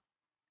 Yeah.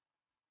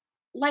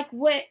 Like,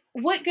 what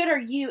good are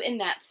you in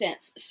that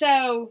sense?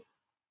 So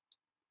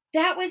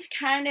that was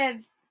kind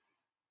of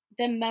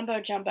the mumbo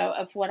jumbo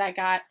of what I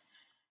got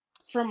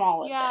from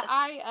all of this.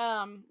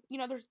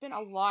 Yeah, there's been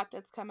a lot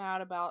that's come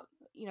out about,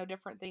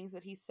 different things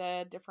that he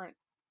said,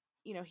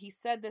 he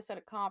said this at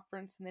a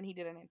conference, and then he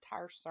did an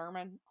entire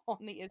sermon on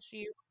the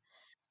issue.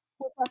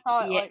 Which I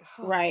thought, like,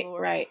 oh,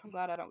 Lord, I'm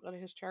glad I don't go to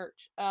his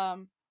church. But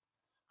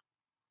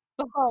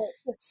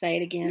say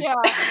it again. Yeah,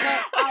 but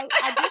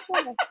I did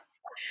want to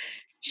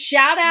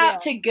shout out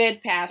to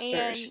good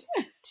pastors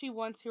and to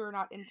ones who are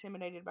not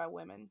intimidated by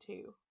women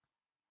too.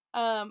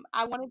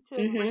 I wanted to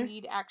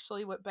read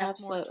actually what Beth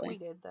Moore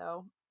tweeted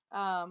though.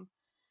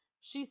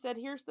 She said,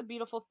 "Here's the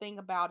beautiful thing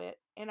about it,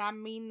 and I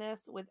mean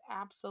this with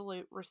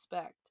absolute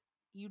respect.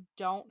 You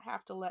don't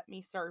have to let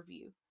me serve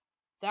you.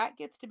 That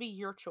gets to be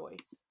your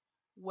choice.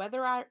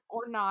 Whether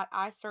or not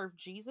I serve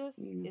Jesus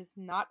is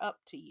not up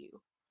to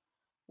you.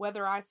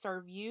 Whether I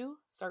serve you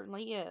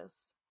certainly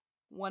is.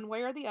 One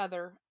way or the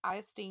other, I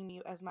esteem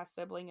you as my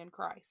sibling in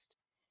Christ."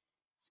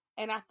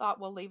 And I thought,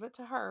 well, leave it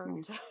to her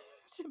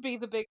to be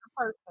the bigger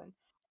person.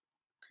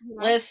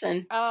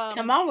 Listen,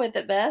 come on with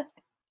it, Beth.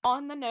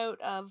 On the note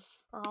of,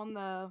 or on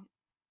the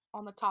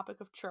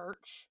topic of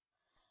church,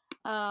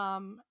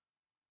 and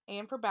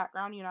for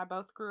background, you and I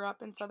both grew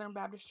up in Southern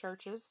Baptist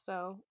churches,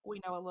 so we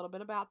know a little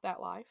bit about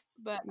that life.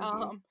 But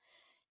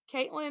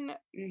Caitlin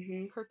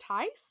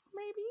Curtice,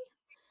 maybe,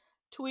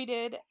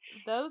 tweeted,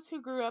 "Those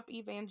who grew up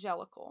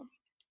evangelical,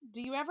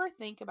 do you ever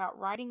think about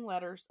writing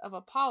letters of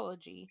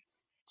apology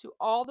to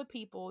all the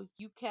people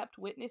you kept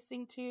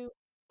witnessing to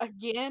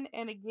again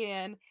and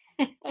again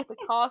at the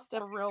cost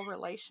of a real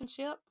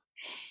relationship?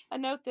 A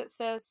note that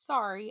says,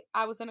 'Sorry,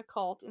 I was in a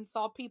cult and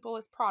saw people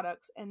as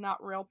products and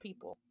not real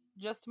people.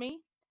 Just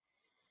me?'"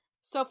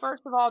 So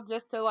first of all,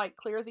 just to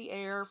clear the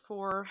air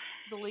for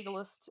the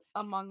legalist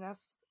among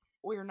us,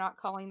 we're not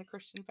calling the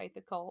Christian faith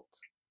a cult.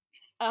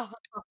 But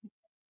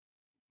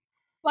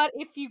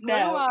if you grew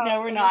up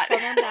in the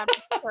Southern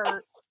Baptist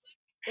Church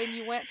and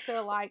you went to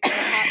the Hot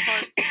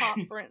Hearts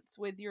conference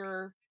with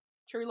your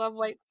True Love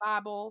Waits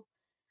Bible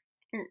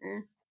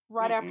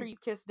right after you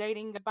kissed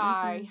dating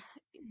goodbye,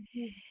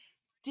 you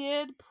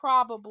did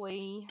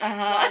probably,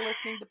 while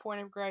listening to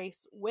Point of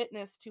Grace,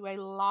 witness to a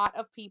lot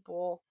of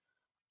people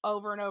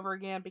over and over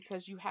again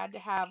because you had to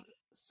have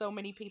so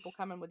many people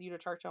coming with you to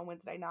church on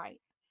Wednesday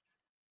night.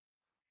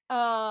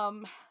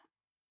 Was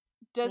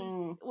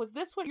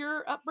this what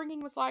your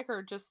upbringing was like,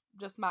 or just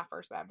my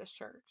First Baptist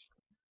Church?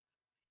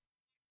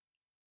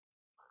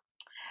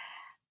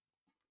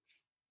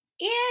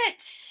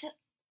 It's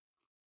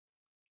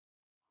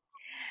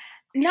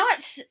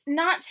not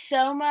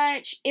so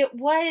much. It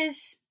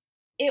was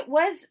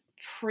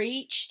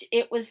preached.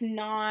 It was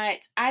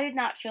not. I did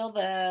not feel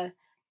the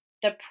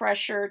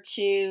pressure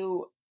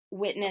to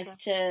witness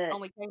to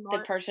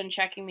the person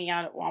checking me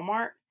out at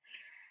Walmart.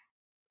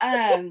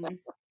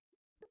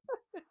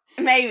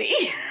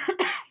 Maybe.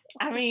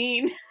 I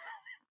mean,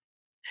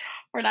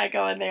 we're not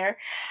going there.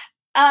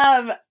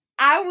 I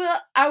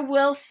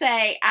will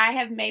say I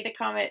have made the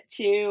comment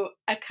to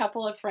a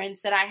couple of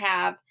friends that I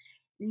have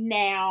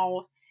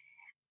now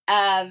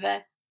of,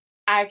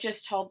 I've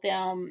just told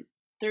them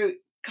through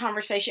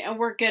conversation, and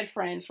we're good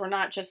friends. We're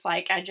not just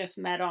like, I just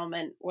met them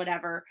and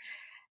whatever.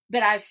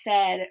 But I've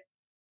said,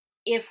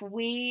 if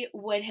we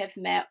would have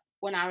met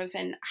when I was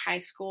in high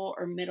school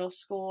or middle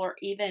school or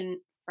even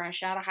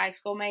fresh out of high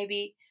school,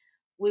 maybe,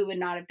 we would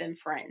not have been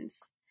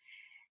friends.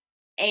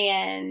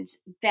 And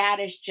that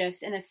is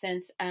just in a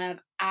sense of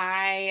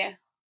I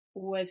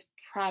was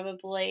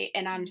probably,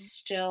 and I'm Mhm.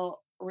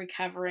 still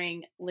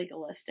recovering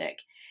legalistic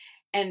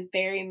and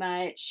very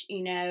much,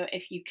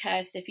 if you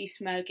cussed, if you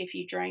smoke, if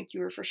you drank,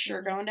 you were for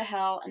sure Mhm. going to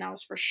hell, and I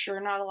was for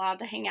sure not allowed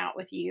to hang out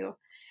with you.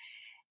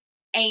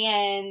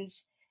 And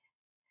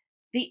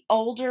the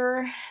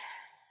older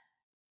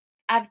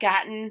I've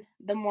gotten,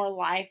 the more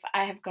life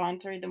I have gone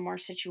through, the more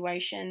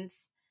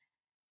situations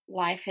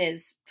life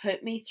has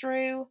put me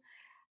through.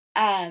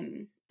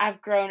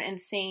 I've grown and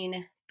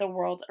seen the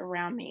world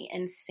around me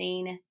and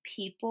seen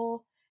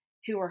people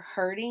who are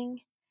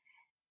hurting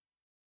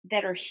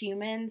that are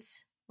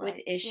humans with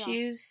Right. Yeah.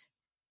 issues,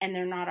 and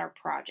they're not our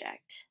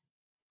project.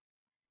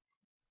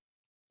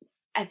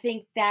 I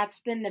think that's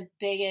been the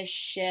biggest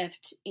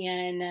shift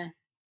in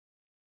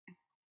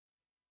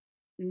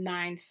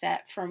mindset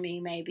for me,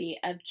 maybe,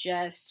 of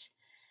just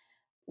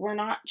we're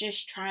not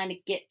just trying to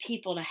get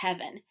people to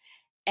heaven.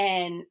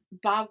 And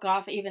Bob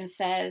Goff even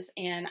says,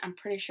 and I'm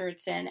pretty sure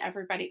it's in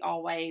Everybody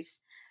Always,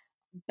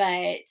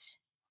 but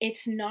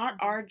it's not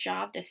Mhm. our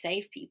job to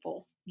save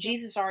people. Yep.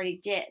 Jesus already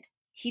did.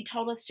 He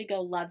told us to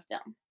go love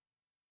them.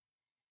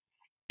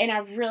 And I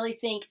really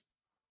think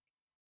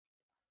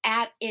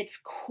at its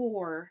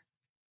core,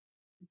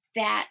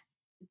 that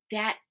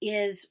that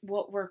is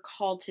what we're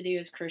called to do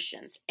as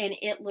Christians. And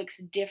it looks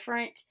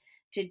different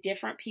to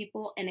different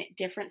people and at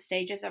different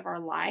stages of our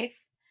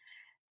life.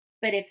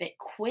 But if it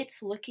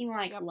quits looking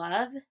like Yep.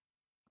 love,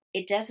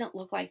 it doesn't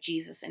look like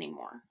Jesus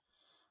anymore.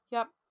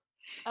 Yep.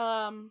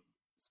 Um,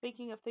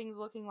 Speaking of things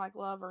looking like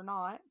love or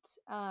not,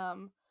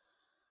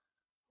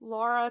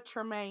 Laura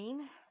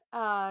Tremaine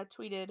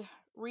tweeted,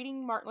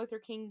 reading Martin Luther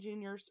King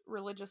Jr.'s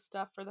religious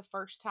stuff for the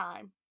first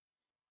time.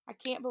 I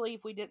can't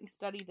believe we didn't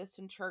study this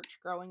in church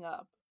growing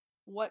up.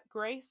 What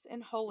grace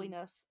and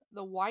holiness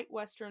the white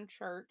Western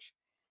church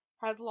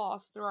has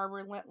lost through our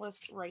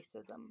relentless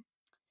racism.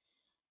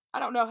 I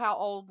don't know how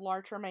old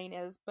Laura Tremaine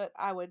is, but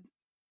I would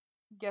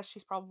guess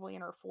she's probably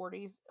in her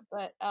 40s.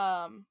 But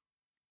I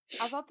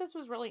thought this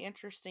was really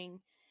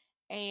interesting.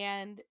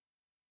 And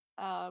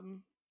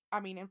um, I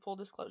mean, in full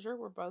disclosure,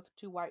 we're both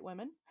two white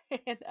women.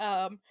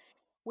 And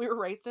we were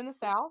raised in the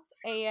South.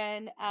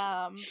 And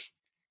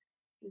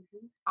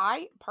Mm-hmm.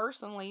 I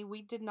personally,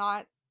 we did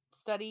not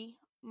study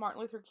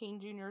Martin Luther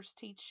King Jr.'s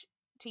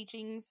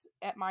teachings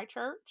at my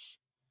church.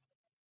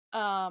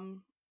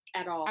 Um,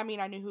 At I all. mean,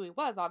 I knew who he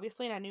was,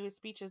 obviously, and I knew his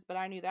speeches, but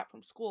I knew that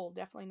from school,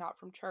 definitely not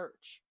from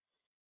church.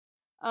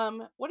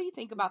 What do you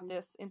think about Mm-hmm.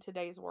 this in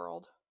today's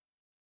world?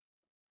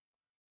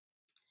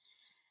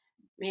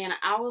 Man,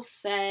 I will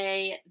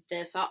say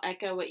this. I'll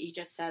echo what you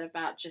just said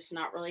about just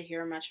not really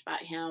hearing much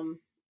about him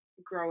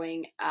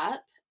growing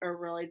up or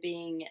really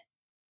being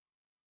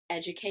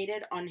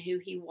educated on who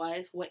he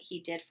was, what he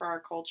did for our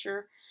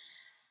culture.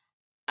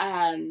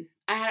 I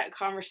had a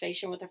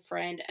conversation with a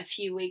friend a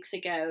few weeks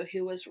ago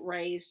who was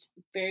raised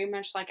very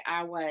much like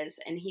I was,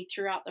 and he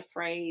threw out the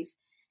phrase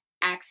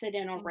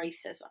accidental Mhm.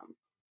 racism.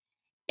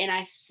 And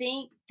I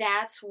think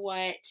that's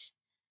what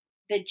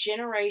the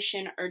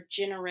generation or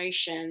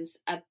generations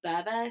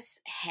above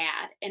us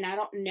had. And I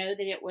don't know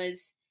that it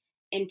was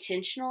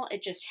intentional,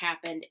 it just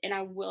happened. And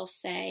I will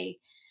say,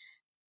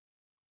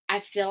 I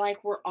feel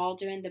like we're all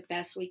doing the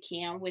best we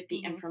can with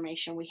the Mhm.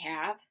 information we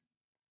have.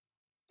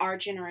 Our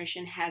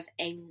generation has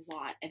a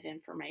lot of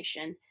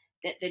information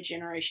that the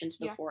generations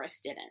Yeah. before us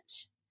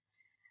didn't.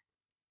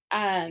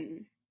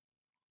 Um,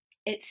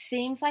 it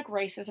seems like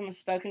racism is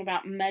spoken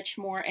about much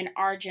more in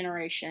our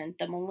generation,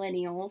 the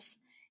millennials,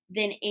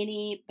 than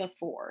any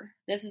before.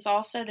 This is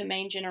also the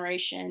main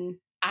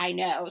generation I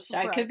know, so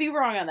I Right. could be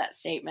wrong on that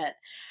statement.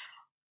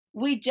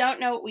 We don't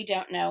know what we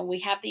don't know. We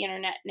have the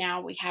internet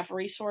now. We have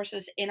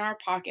resources in our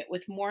pocket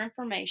with more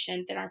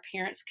information than our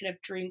parents could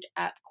have dreamed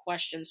up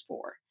questions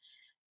for.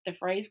 The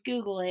phrase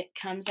Google it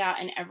comes out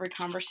in every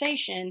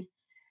conversation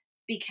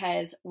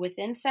because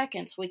within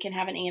seconds we can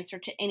have an answer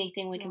to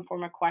anything we Yeah. can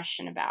form a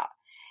question about.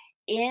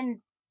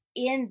 In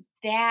in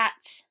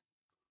that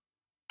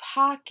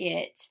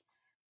pocket,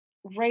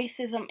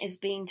 racism is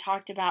being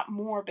talked about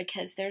more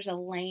because there's a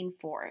lane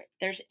for it.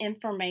 There's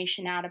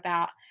information out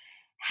about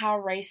how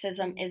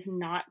racism Mhm. is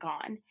not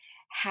gone,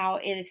 how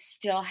it is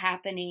still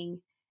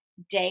happening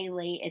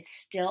daily. It's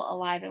still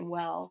alive and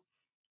well.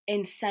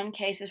 In some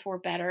cases, we're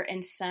better,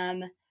 in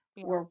some,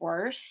 Yeah. we're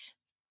worse.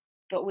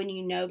 But when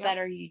you know Yep.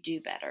 better, you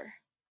do better.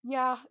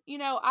 Yeah.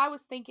 I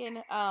was thinking,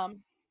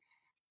 and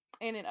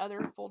in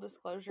other full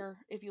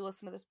disclosure, if you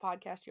listen to this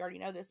podcast, you already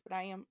know this, but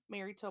I am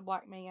married to a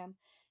black man.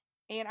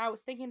 And I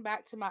was thinking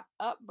back to my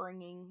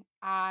upbringing.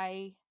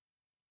 I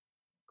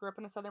grew up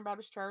in a Southern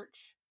Baptist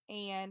church,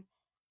 and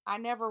I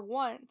never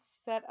once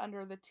sat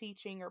under the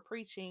teaching or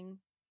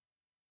preaching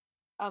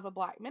of a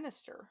black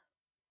minister.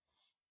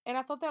 And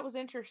I thought that was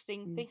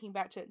interesting Mm. thinking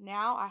back to it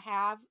now. I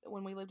have,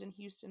 when we lived in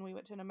Houston, we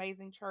went to an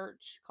amazing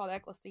church called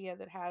Ecclesia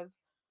that has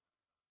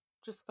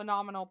just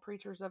phenomenal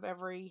preachers of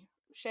every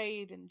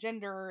shade and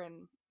gender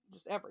and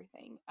just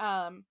everything.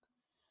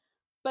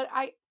 But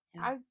I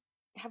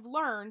have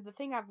learned, the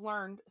thing I've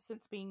learned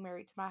since being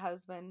married to my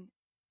husband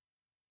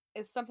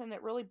is something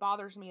that really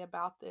bothers me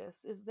about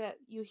this, is that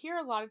you hear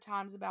a lot of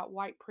times about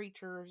white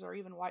preachers or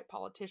even white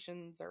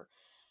politicians, or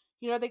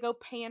they go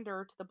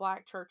pander to the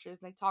black churches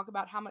and they talk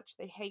about how much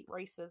they hate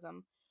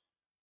racism,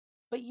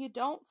 but you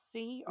don't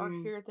see or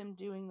hear them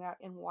doing that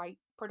in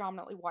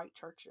predominantly white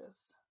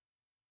churches.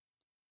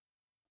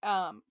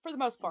 For the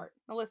most part.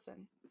 Now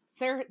listen,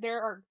 there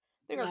are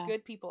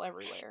good people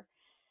everywhere,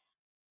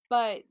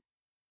 but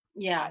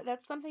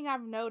that's something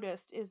I've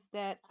noticed, is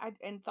that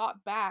and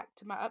thought back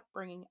to my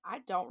upbringing, I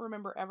don't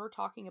remember ever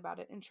talking about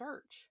it in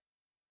church.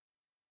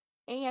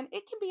 And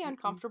it can be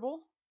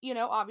uncomfortable,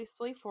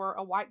 obviously, for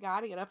a white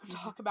guy to get up and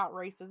talk about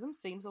racism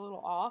seems a little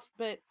off,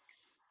 but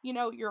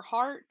your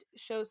heart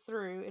shows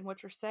through in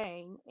what you're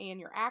saying and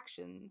your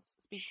actions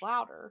speak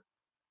louder.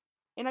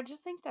 And I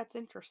just think that's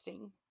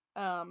interesting.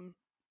 And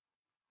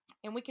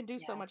we can do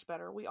so much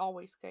better. We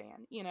always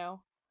can,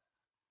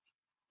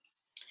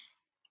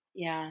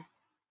 Yeah.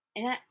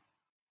 And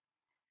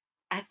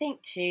I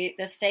think too,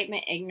 the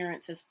statement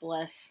ignorance is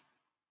bliss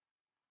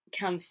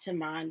comes to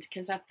mind,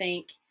 because I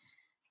think,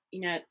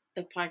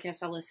 the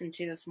podcast I listened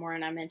to this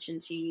morning, I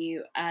mentioned to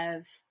you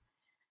of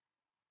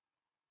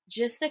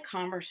just the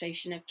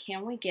conversation of,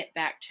 can we get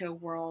back to a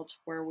world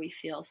where we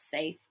feel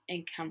safe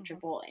and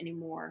comfortable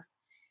anymore?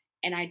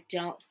 And I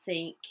don't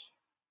think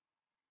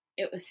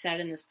it was said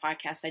in this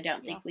podcast, I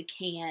don't think we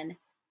can.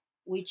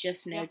 We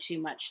just know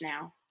too much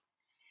now.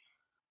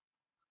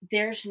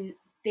 There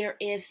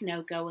is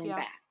no going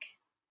back.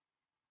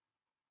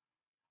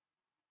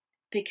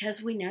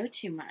 Because we know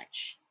too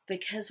much.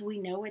 Because we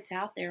know it's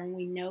out there, and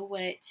we know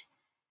what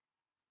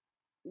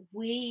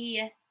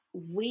we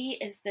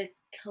as the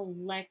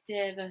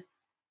collective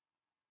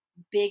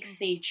Big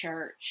C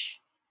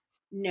church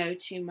know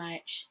too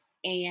much,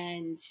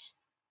 and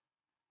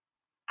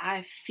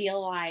I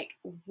feel like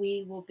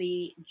we will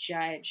be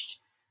judged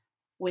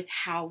with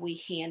how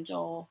we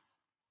handle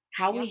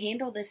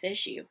this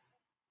issue.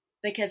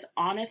 Because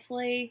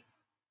honestly,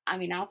 I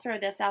mean, I'll throw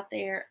this out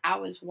there. I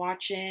was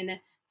watching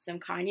some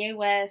Kanye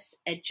West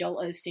at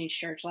Joel Osteen's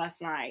church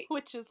last night.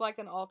 Which is like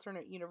an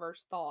alternate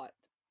universe thought.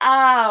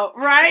 Oh,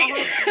 right.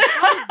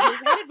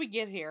 How did we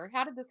get here?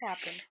 How did this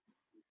happen?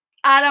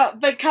 I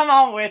don't, but come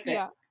on with it.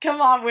 Yeah. Come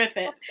on with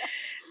it.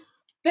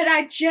 But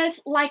I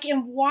just, like,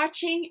 in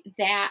watching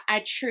that,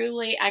 I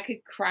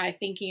could cry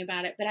thinking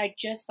about it. But I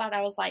just thought,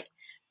 I was like,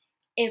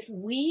 if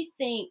we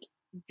think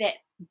that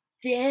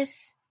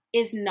this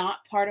is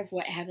not part of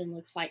what heaven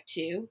looks like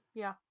too,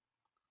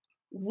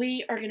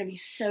 we are going to be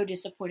so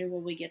disappointed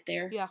when we get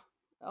there. Yeah.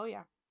 Oh,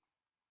 yeah.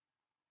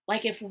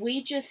 Like, if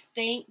we just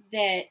think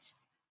that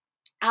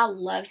I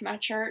love my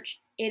church,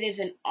 it is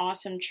an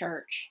awesome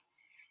church,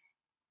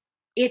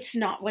 it's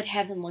not what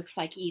heaven looks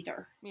like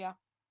either. Yeah.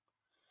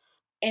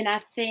 And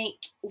I think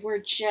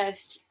we're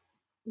just,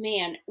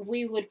 man,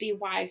 we would be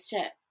wise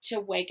to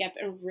wake up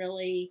and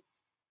really,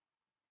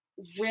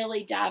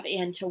 really dive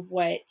into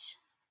what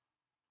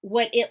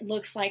it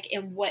looks like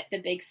and what the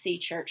Big C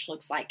church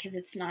looks like, because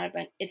it's not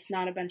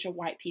a bunch of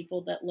white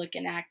people that look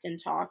and act and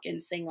talk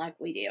and sing like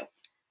we do.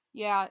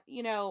 Yeah,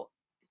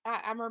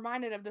 I'm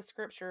reminded of the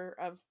scripture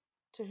of,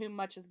 to whom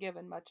much is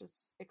given, much is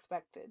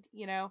expected,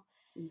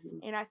 Mm-hmm.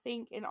 And I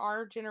think in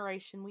our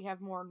generation, we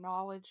have more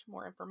knowledge,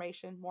 more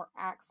information, more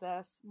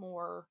access, just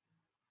more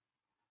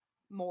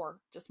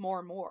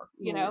and more,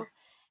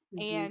 Mm-hmm.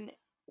 And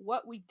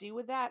what we do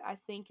with that, I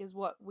think, is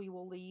what we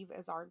will leave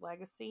as our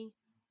legacy.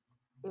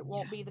 It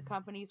won't be the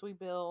companies we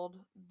build,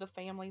 the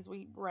families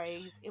we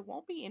raise. It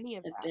won't be any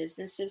of that. The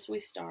businesses we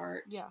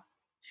start. Yeah.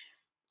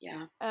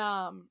 Yeah.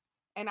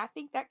 And I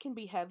think that can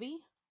be heavy,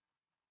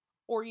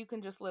 or you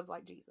can just live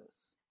like Jesus.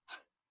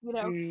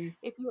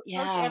 If you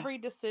approach every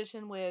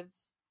decision with,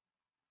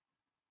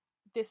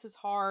 this is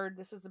hard,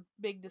 this is a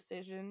big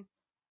decision,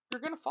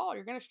 you're going to fall,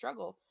 you're going to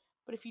struggle.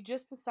 But if you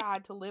just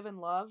decide to live in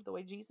love the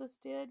way Jesus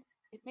did,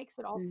 it makes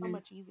it all so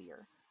much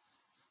easier.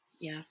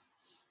 Yeah.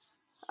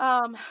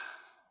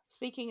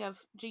 Speaking of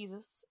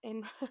Jesus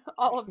and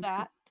all of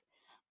that,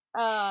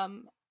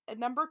 at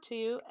number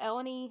 2,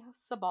 Eleni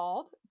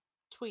Sebald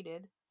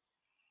tweeted,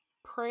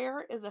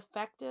 "Prayer is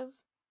effective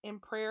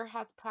and prayer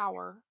has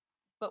power,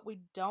 but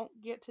we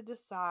don't get to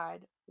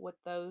decide what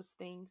those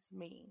things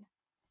mean."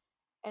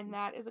 And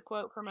that is a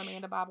quote from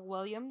Amanda Bible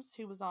Williams,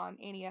 who was on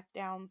Annie F.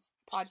 Downs'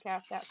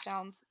 podcast, That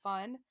Sounds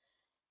Fun,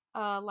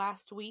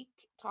 last week,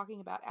 talking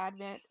about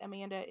Advent.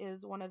 Amanda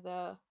is one of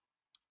the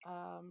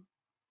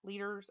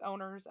leaders,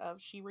 owners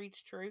of She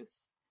Reads Truth,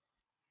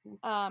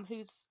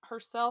 who's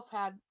herself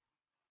had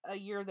a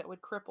year that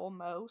would cripple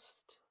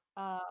most.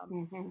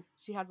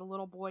 She has a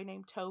little boy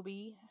named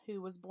Toby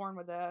who was born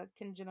with a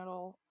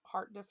congenital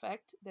heart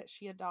defect that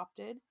she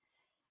adopted,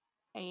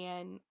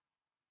 and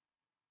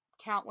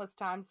countless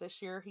times this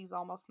year he's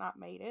almost not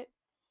made it.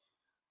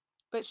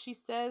 But she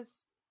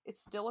says it's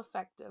still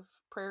effective.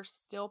 Prayer's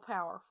still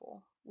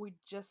powerful. We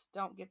just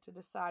don't get to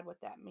decide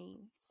what that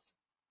means.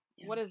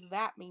 Yeah. What does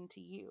that mean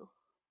to you?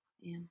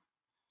 Yeah.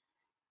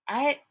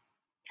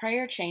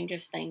 prayer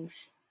changes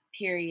things,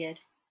 period.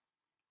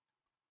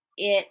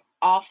 It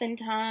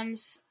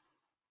oftentimes,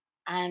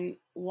 I'm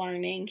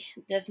learning,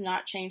 does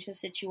not change the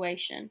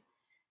situation.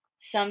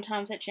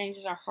 Sometimes it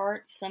changes our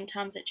hearts,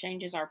 sometimes it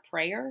changes our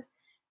prayer,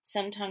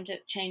 sometimes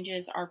it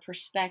changes our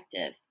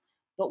perspective,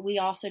 but we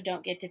also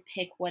don't get to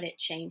pick what it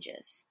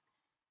changes.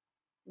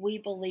 We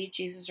believe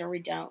Jesus or we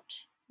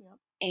don't. Yep.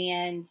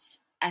 And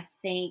I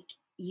think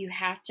you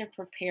have to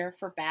prepare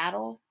for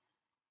battle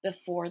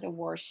before the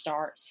war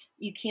starts.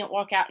 You can't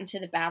walk out into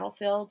the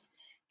battlefield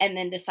and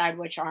then decide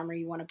which armor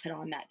you want to put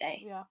on that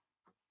day. Yeah.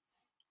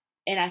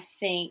 And I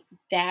think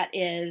that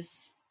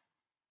is,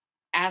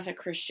 as a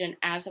Christian,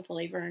 as a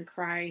believer in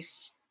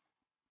Christ,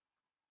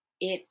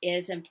 it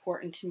is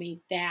important to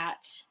me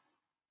that,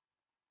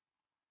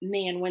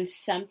 man, when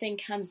something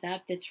comes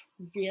up that's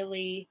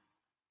really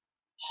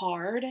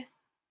hard,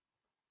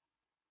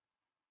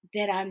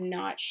 that I'm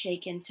not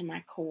shaken to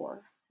my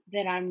core,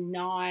 that I'm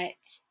not,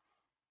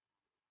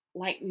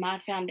 like, my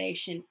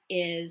foundation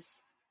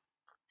is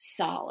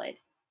solid.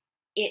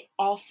 It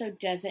also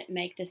doesn't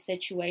make the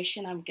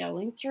situation I'm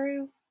going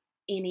through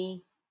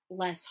any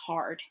less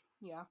hard.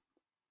 Yeah.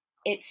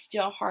 It's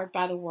still hard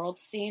by the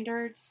world's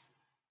standards.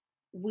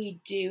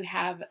 We do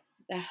have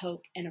the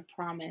hope and a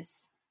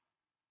promise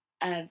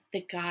of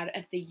the God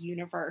of the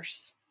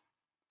universe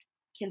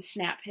can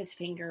snap his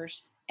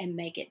fingers and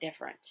make it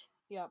different.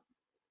 Yep.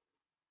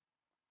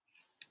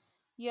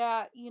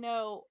 Yeah,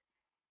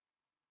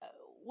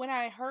 when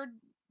I heard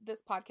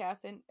this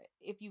podcast, and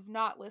if you've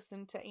not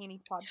listened to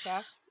any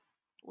podcast,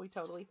 we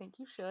totally think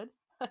you should.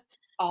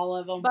 All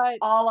of them. But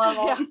All of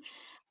yeah, them.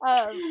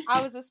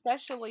 I was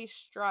especially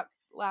struck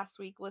last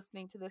week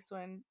listening to this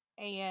one,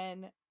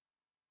 and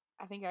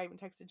I think I even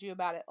texted you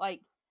about it.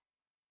 Like,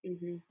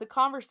 Mm-hmm. the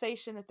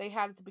conversation that they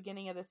had at the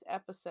beginning of this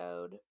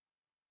episode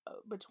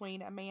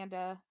between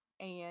Amanda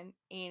and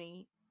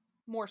Annie,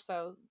 more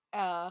so,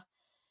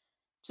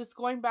 just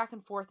going back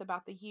and forth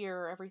about the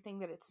year, everything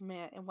that it's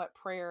meant, and what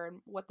prayer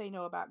and what they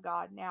know about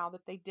God now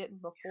that they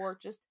didn't before.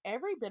 Just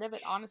every bit of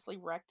it honestly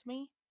wrecked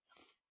me,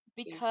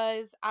 Yeah.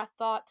 because I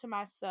thought to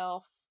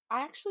myself,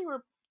 I actually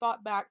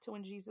thought back to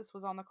when Jesus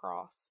was on the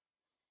cross,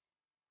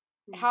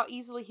 how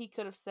easily he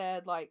could have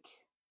said, like,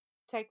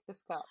 take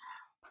this cup.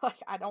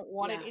 Like, I don't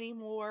want it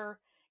anymore.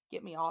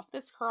 Get me off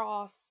this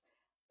cross.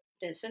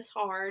 This is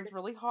hard. It's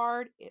really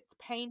hard. It's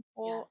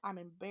painful. Yeah. I'm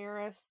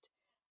embarrassed.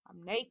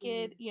 I'm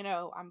naked.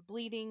 I'm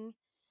bleeding.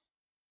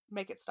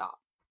 Make it stop.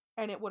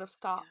 And it would have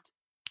stopped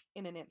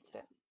in an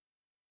instant,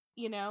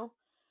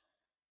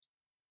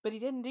 But he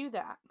didn't do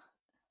that,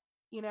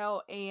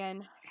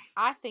 and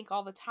I think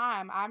all the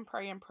time I'm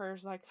praying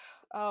prayers like,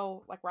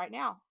 oh, like right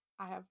now,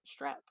 I have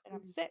strep and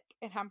I'm sick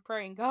and I'm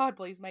praying, God,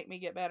 please make me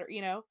get better,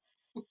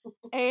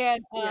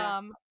 And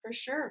Yeah, for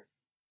sure.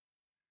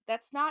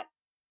 that's not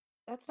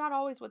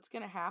always what's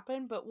going to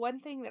happen, but one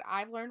thing that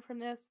I've learned from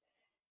this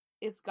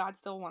is God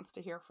still wants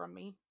to hear from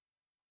me.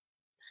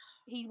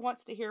 He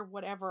wants to hear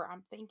whatever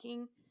I'm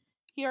thinking.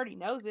 He already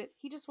knows it.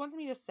 He just wants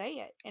me to say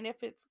it. And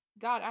if it's,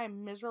 God, I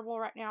am miserable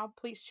right now,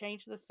 please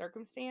change the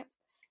circumstance,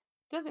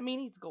 doesn't mean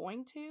he's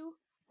going to,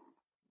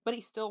 but he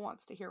still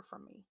wants to hear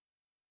from me.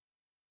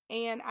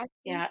 And I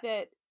think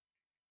that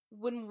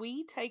when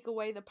we take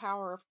away the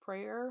power of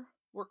prayer,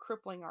 we're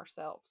crippling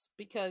ourselves,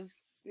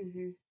 because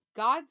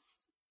God's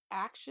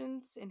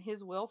actions and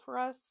his will for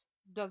us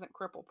doesn't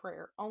cripple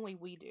prayer. Only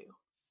we do.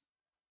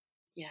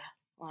 Yeah.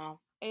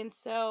 Wow. And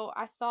so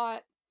I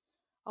thought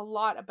a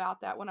lot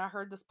about that when I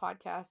heard this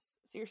podcast.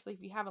 Seriously,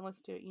 if you haven't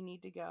listened to it, you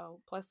need to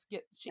go. Plus,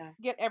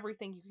 get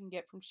everything you can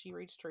get from She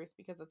Reads Truth,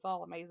 because it's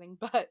all amazing.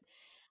 But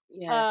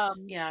yes,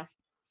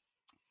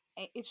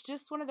 it's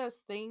just one of those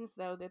things,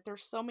 though, that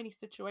there's so many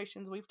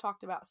situations. We've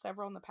talked about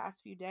several in the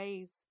past few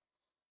days.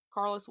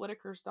 Carlos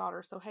Whitaker's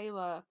daughter,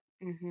 Sohaila,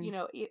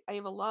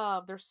 Ava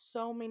Love. There's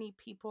so many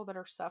people that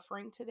are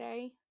suffering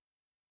today,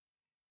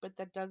 but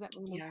that doesn't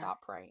mean we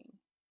stop praying.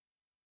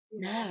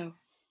 No.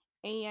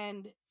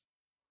 And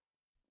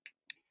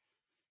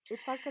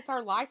it's like it's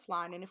our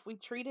lifeline, and if we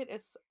treat it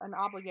as an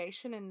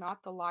obligation and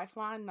not the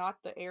lifeline, not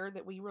the air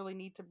that we really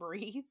need to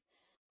breathe,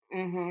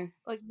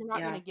 like, you're not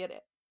going to get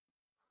it.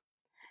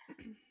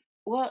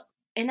 Well,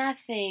 and I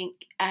think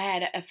I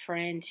had a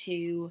friend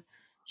who,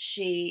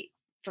 she,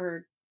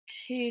 for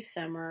 2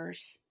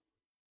 summers,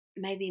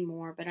 maybe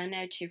more, but I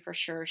know 2 for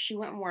sure, she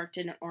went and worked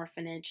in an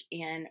orphanage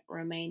in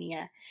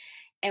Romania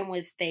and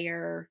was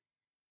there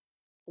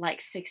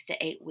like 6 to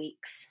 8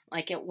 weeks.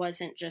 Like, it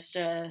wasn't just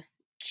a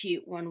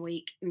cute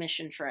 1-week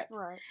mission trip.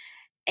 Right.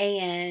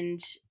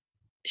 And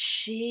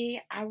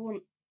I will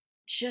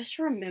just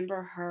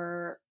remember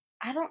her.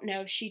 I don't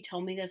know if she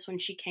told me this when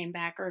she came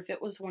back or if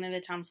it was one of the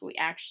times we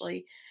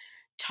actually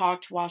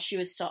talked while she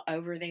was still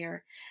over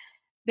there.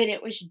 But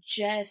it was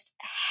just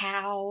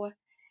how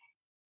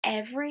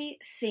every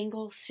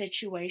single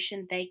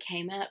situation they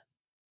came up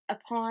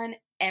upon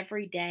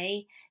every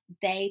day,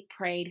 they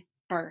prayed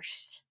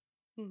first.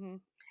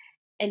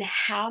 And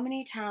how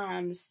many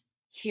times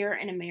here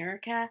in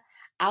America,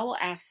 I will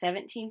ask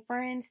 17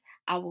 friends.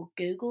 I will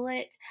Google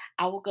it.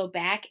 I will go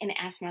back and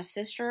ask my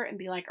sister and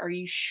be like, are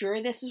you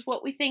sure this is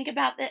what we think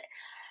about that?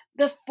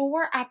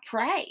 Before I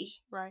pray.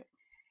 Right.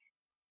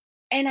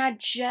 And I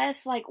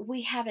just like, I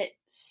have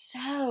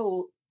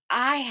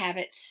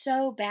it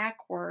so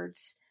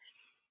backwards.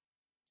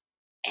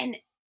 And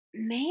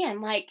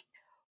man, like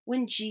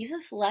when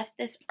Jesus left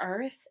this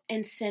earth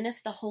and sent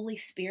us the Holy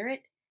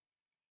Spirit,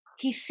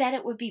 he said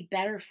it would be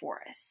better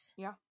for us.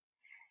 Yeah.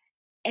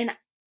 And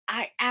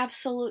I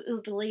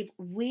absolutely believe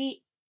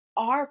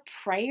our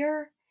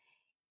prayer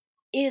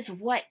is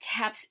what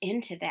taps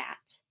into that.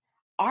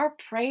 Our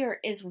prayer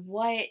is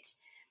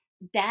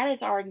that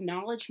is our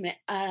acknowledgement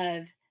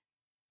of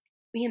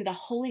being the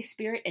Holy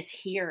Spirit is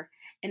here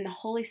and the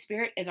Holy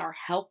Spirit is our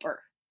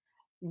helper.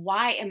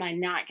 Why am I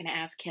not going to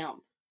ask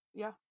him?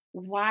 Yeah.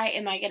 Why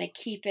am I going to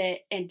keep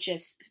it and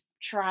just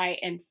try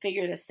and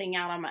figure this thing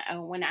out on my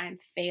own when I'm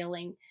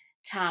failing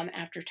time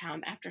after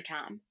time after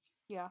time?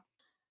 Yeah.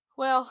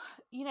 Well,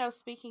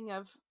 speaking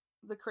of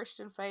the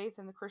Christian faith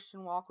and the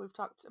Christian walk, we've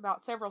talked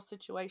about several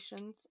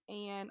situations,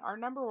 and our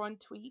number one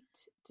tweet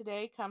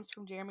today comes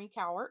from Jeremy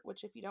Cowart,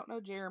 which, if you don't know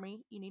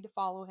Jeremy, you need to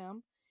follow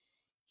him.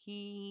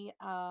 He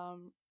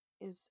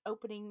is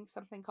opening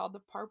something called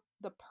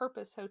the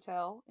Purpose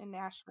Hotel in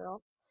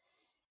Nashville,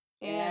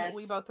 and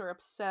we Yes. both are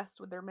obsessed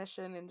with their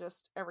mission, and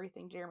just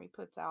everything Jeremy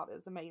puts out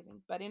is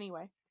amazing. But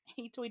anyway,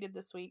 he tweeted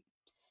this week,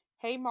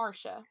 "Hey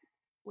Marsha,"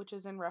 which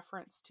is in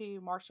reference to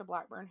Marsha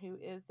Blackburn, who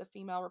is the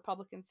female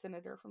Republican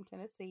senator from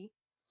Tennessee.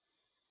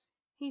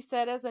 He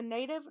said, "As a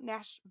native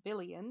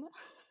Nashvilleian,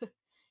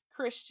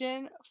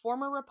 Christian,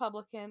 former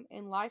Republican,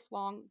 and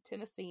lifelong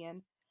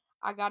Tennessean,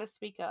 I gotta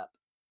speak up.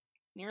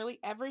 Nearly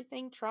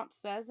everything Trump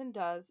says and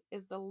does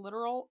is the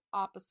literal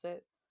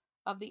opposite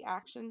of the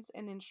actions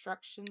and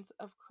instructions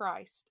of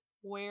Christ.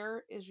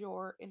 Where is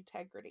your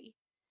integrity?"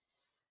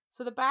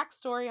 So the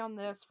backstory on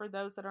this, for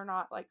those that are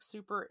not like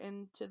super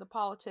into the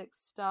politics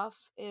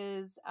stuff,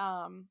 is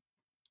Marsha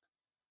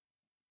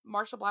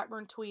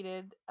Blackburn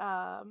tweeted,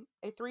 "A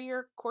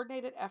 3-year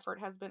coordinated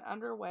effort has been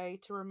underway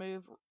to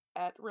remove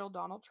at real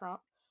Donald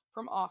Trump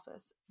from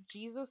office.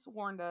 Jesus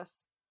warned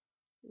us,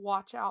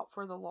 watch out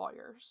for the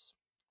lawyers."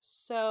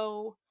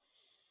 So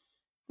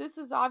this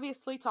is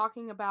obviously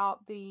talking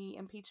about the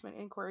impeachment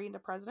inquiry into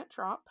President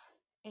Trump.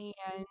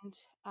 And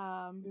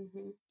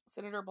Mm-hmm.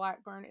 Senator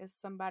Blackburn is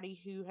somebody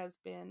who has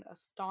been a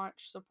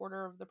staunch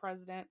supporter of the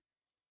president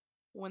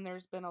when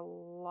there's been a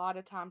lot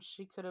of times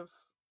she could have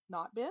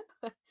not been.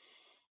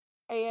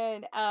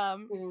 And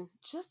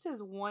just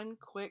as one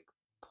quick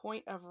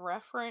point of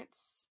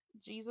reference,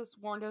 Jesus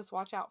warned us,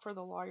 watch out for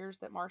the lawyers,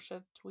 that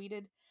Marsha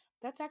tweeted.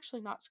 That's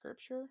actually not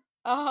scripture.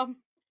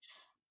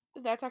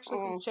 That's actually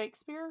from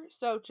Shakespeare.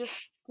 So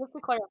just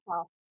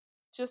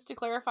to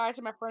clarify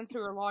to my friends who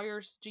are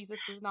lawyers, Jesus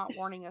is not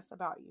warning us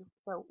about you.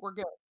 So we're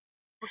good.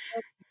 We're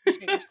good. We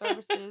appreciate your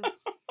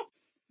services.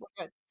 We're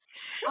good.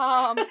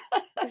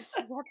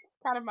 So that's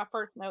kind of my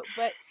first note.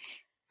 But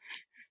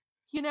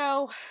you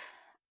know,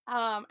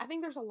 I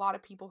think there's a lot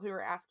of people who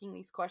are asking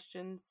these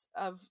questions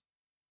of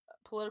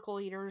political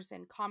leaders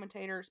and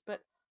commentators, but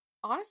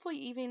honestly,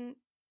 even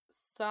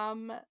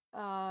some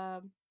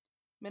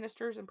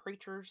ministers and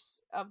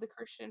preachers of the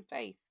Christian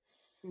faith.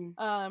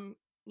 Um,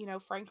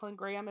 Franklin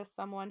Graham is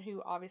someone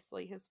who,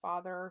 obviously, his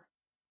father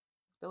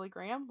is Billy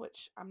Graham,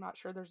 which I'm not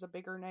sure there's a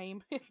bigger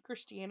name in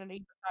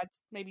Christianity besides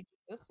maybe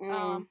Jesus.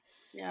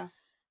 Yeah.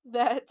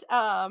 That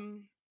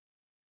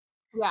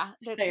Yeah,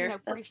 It's that, fair.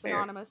 pretty That's fair.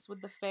 synonymous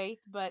with the faith.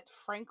 But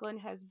Franklin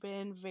has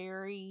been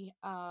very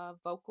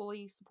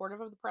vocally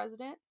supportive of the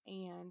president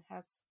and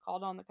has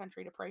called on the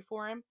country to pray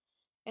for him.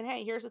 And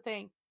hey, here's the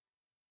thing,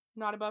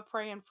 not above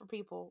praying for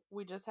people.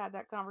 We just had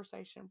that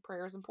conversation.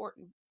 Prayer is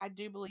important. I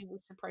do believe we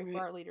should pray for Right.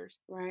 our leaders.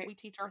 Right. We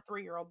teach our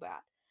 3-year-old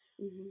that.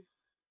 Mm-hmm.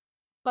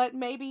 But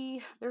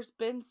maybe there's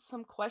been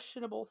some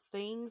questionable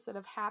things that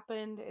have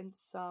happened, and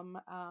some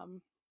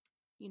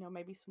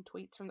maybe some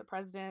tweets from the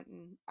president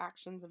and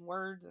actions and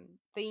words and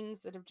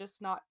things that have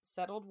just not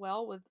settled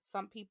well with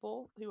some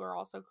people who are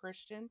also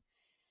Christian.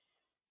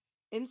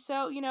 And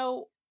so,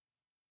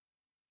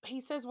 he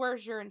says,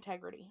 where's your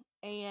integrity?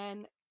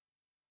 And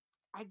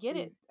I get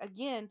it.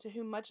 Again, to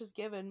whom much is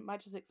given,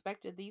 much is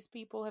expected. These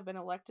people have been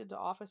elected to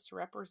office to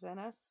represent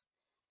us.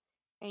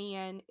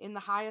 And in the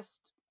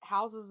highest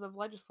houses of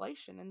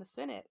legislation, in the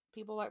Senate,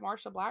 people like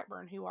Marsha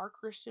Blackburn, who are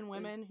Christian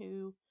women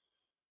who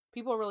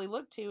people really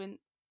look to. And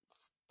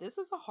this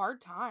is a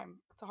hard time.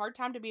 It's a hard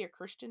time to be a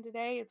Christian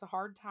today. It's a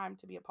hard time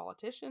to be a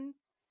politician.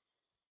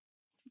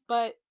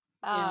 But,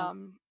 Yeah.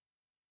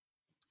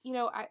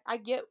 I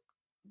get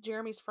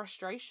Jeremy's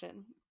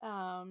frustration.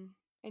 And,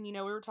 we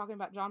were talking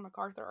about John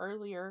MacArthur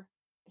earlier.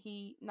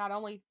 He not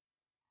only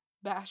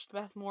bashed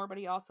Beth Moore, but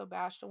he also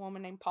bashed a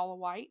woman named Paula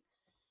White,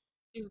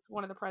 who's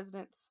one of the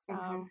president's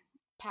Mm-hmm.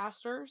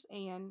 pastors.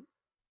 And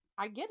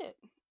I get it.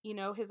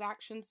 His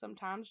actions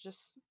sometimes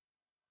just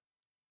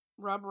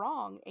rub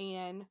wrong.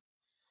 And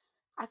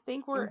I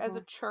think we're, as a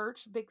Mm-hmm.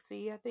 church, Big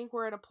C, I think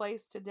we're at a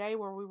place today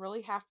where we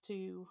really have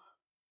to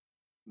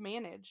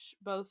manage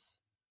both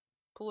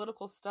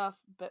political stuff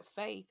but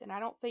faith. And I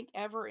don't think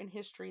ever in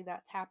history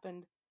that's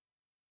happened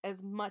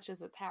as much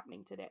as it's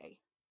happening today.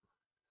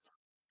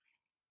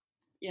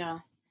 Yeah.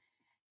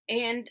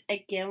 And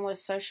again, with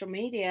social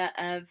media,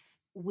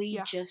 we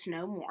Yeah. just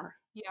know more.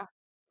 Yeah.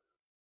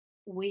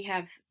 We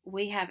have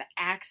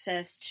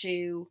access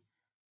to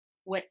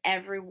what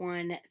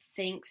everyone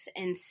thinks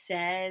and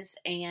says,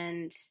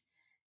 and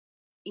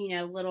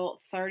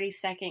little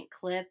 30-second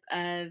clip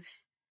of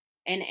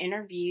an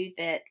interview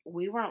that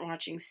we weren't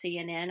watching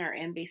CNN or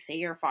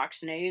NBC or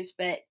Fox News,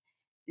 but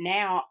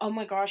now, oh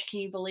my gosh, can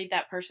you believe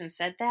that person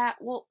said that?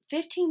 Well,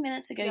 15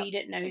 minutes ago, Yep. you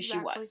didn't know who she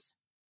Exactly. was.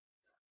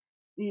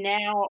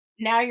 Now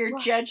you're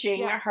judging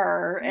Yeah.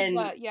 her, and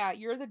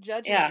You're the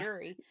judge and yeah,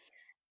 jury.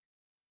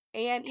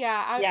 And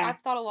I've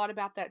thought a lot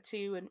about that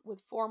too, and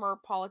with former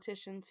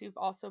politicians who've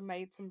also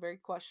made some very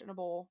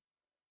questionable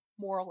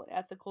moral and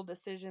ethical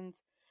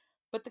decisions.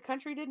 But the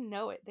country didn't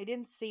know it. They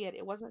didn't see it.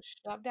 It wasn't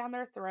shoved down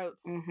their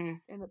throats mm-hmm.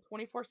 in the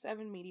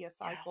 24/7 media Yeah.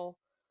 cycle.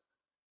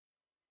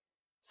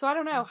 So I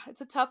don't know.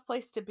 It's a tough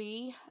place to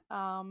be.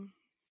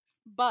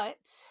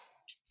 But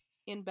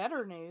in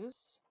better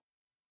news,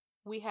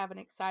 we have an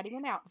exciting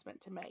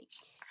announcement to make.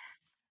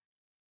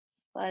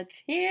 Let's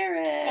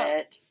hear So,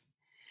 it. I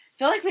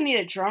feel like we need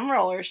a drum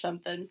roll or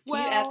something. Can you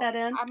add that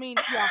in? I mean,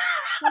 yeah.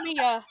 Let me,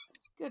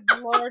 good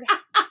Lord.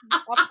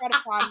 I'll try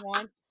to find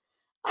one.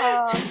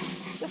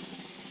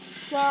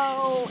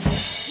 So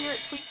here at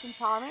Tweets and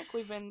Tonic,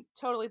 we've been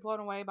totally blown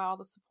away by all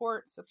the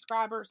support,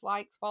 subscribers,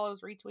 likes,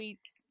 follows,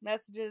 retweets,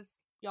 messages.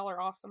 Y'all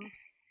are awesome.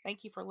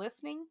 Thank you for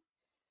listening.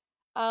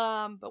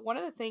 But one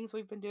of the things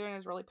we've been doing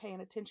is really paying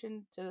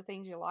attention to the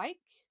things you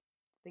like,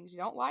 things you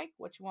don't like,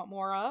 what you want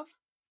more of,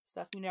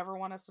 stuff you never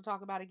want us to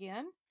talk about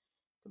again.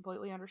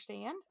 Completely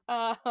understand.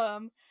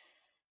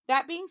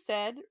 That being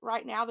said,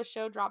 right now the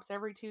show drops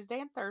every Tuesday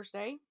and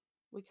Thursday.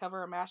 We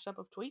cover a mashup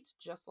of tweets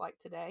just like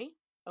today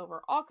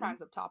over all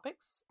kinds of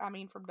topics. I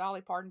mean, from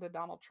Dolly Parton to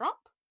Donald Trump.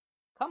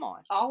 Come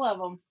on. All of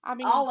them. I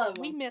mean, all of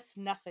them. we miss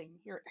nothing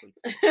here at Tweets.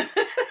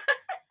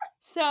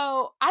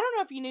 So, I don't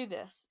know if you knew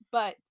this,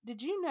 but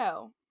did you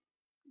know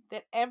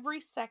that every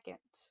second,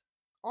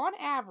 on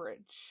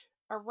average,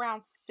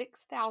 around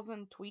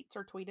 6,000 tweets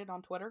are tweeted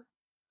on Twitter?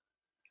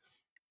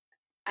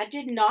 I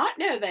did not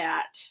know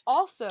that.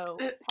 Also,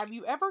 have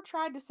you ever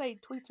tried to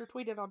say tweets are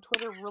tweeted on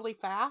Twitter really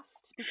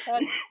fast?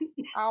 Because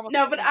I almost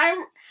no, but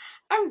I'm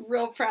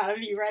real proud of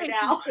you right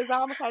now. Because I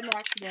almost had an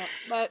accident,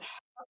 but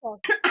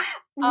okay.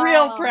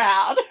 Real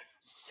proud.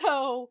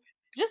 So,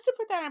 just to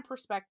put that in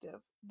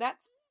perspective,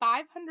 that's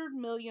 500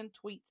 million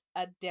tweets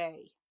a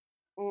day.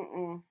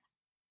 Mm-mm.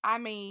 I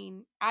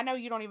mean, I know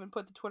you don't even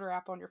put the Twitter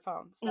app on your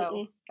phone,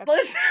 so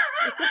it's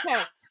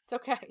okay. It's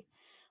okay.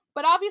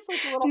 But obviously,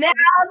 it's a little. Now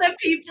the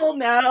people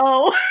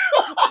know.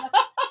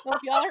 So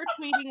if y'all are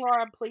tweeting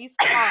Laura, please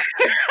stop.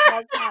 She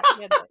does not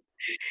get it.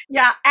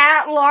 Yeah,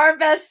 at Laura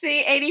Beth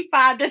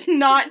C85 does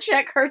not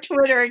check her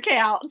Twitter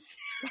accounts.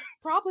 That's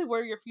probably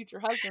where your future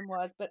husband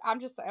was, but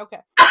I'm just saying,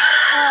 okay.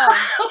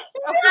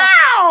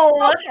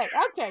 Wow!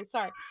 Okay,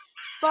 sorry.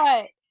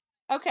 But,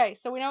 okay,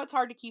 so we know it's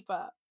hard to keep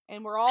up,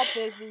 and we're all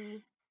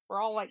busy. We're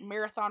all like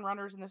marathon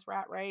runners in this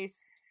rat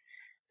race,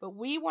 but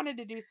we wanted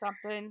to do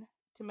something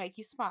to make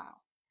you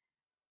smile.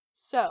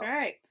 So, that's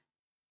right.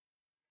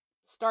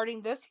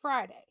 Starting this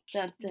Friday,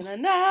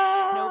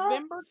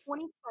 November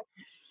 22nd,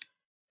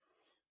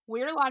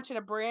 we're launching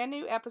a brand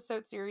new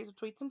episode series of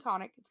Tweets and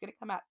Tonic. It's going to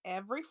come out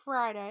every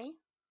Friday.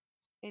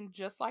 And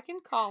just like in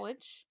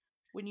college,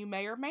 when you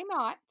may or may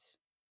not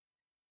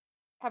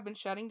have been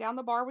shutting down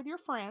the bar with your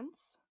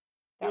friends.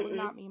 That was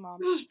not me, Mom.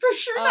 It was for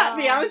sure not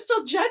me. I was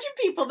still judging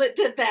people that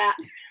did that.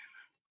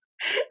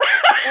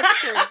 That's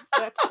true.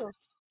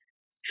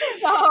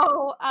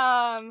 So,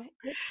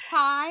 it's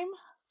time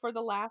for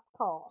the last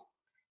call.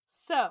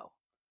 So,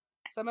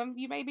 some of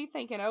you may be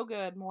thinking, oh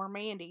good, more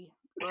Mandy.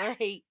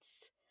 Great.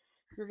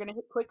 You're going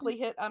to quickly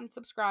hit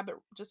unsubscribe, but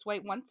just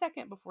wait 1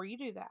 second before you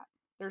do that.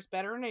 There's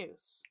better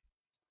news.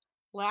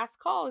 Last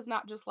call is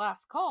not just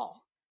last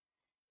call.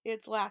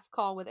 It's last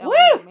call with Ellie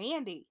and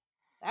Mandy.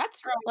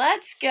 That's right.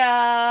 Let's go.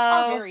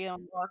 Our very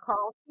own Laura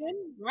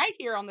Carlson, right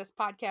here on this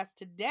podcast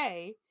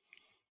today,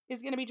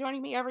 is going to be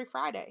joining me every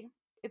Friday.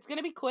 It's going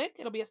to be quick.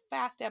 It'll be a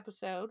fast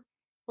episode.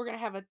 We're going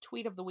to have a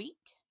tweet of the week.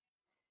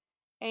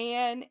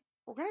 And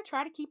we're going to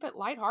try to keep it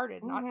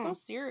lighthearted, not so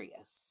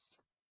serious.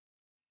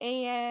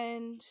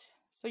 And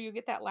so you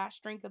get that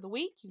last drink of the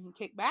week. You can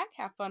kick back,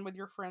 have fun with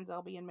your friends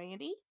LB and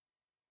Mandy.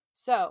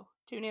 So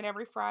tune in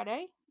every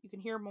Friday. You can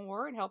hear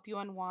more and help you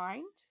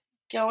unwind.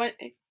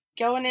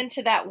 Going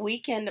into that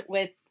weekend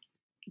with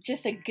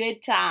just a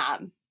good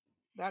time.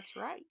 That's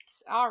right.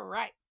 All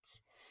right.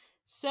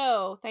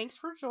 So thanks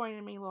for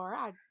joining me, Laura.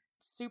 I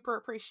super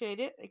appreciate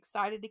it.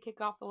 Excited to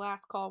kick off the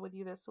last call with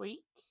you this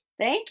week.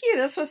 Thank you.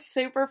 This was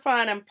super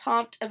fun. I'm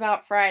pumped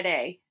about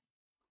Friday.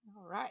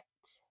 All right.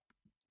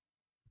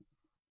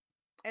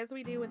 As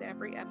we do with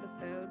every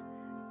episode,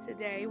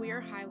 today we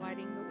are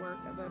highlighting the work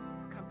of a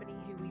company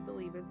who we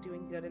believe is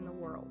doing good in the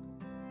world.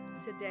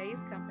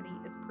 Today's company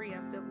is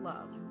Preemptive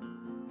Love.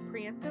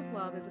 Preemptive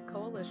Love is a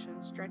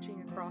coalition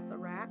stretching across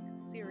Iraq,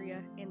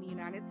 Syria, and the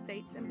United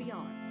States and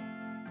beyond,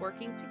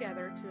 working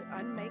together to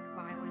unmake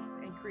violence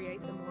and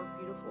create the more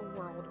beautiful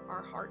world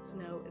our hearts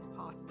know is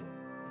possible.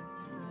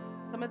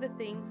 Some of the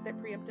things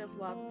that Preemptive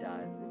Love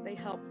does is they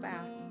help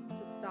fast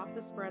to stop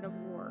the spread of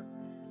war.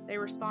 They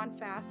respond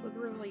fast with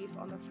relief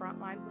on the front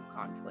lines of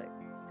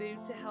conflict,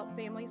 food to help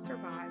families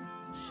survive,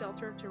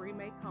 shelter to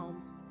remake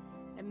homes,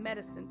 and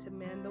medicine to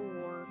mend the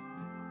war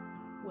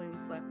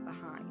wounds left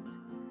behind.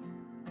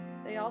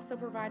 They also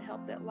provide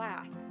help that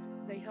lasts.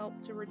 They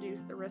help to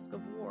reduce the risk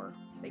of war.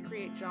 They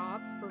create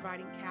jobs,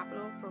 providing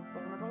capital for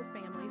vulnerable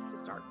families to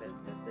start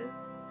businesses.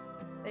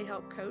 They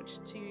help coach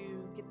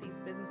to get these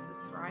businesses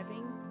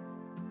thriving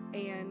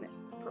and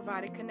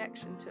provide a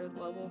connection to a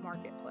global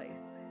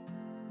marketplace.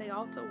 They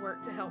also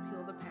work to help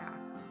heal the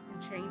past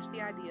and change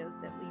the ideas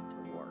that lead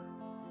to war.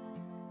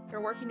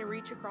 They're working to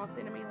reach across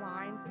enemy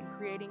lines and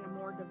creating a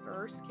more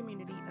diverse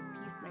community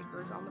of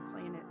peacemakers on the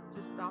planet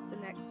to stop the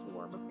next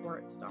war before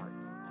it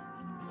starts.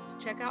 To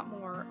check out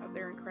more of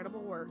their incredible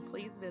work,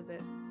 please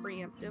visit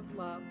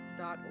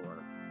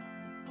preemptivelove.org.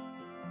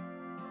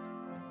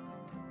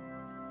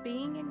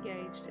 Being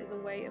engaged is a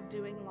way of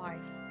doing life,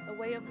 a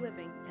way of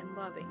living and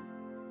loving.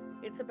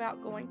 It's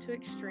about going to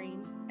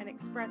extremes and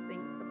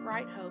expressing the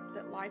bright hope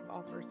that life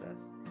offers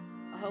us,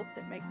 a hope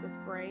that makes us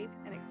brave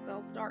and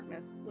expels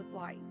darkness with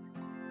light.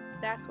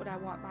 That's what I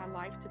want my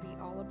life to be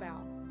all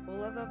about,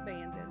 full of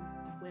abandon,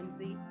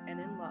 whimsy, and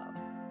in love.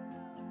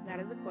 That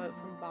is a quote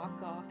from Bob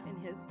Goff in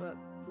his book,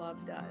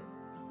 Love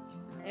Does.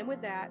 And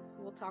with that,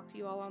 we'll talk to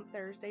you all on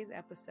Thursday's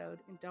episode,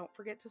 and don't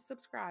forget to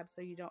subscribe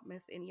so you don't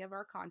miss any of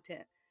our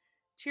content.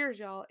 Cheers,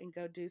 y'all, and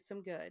go do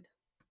some good.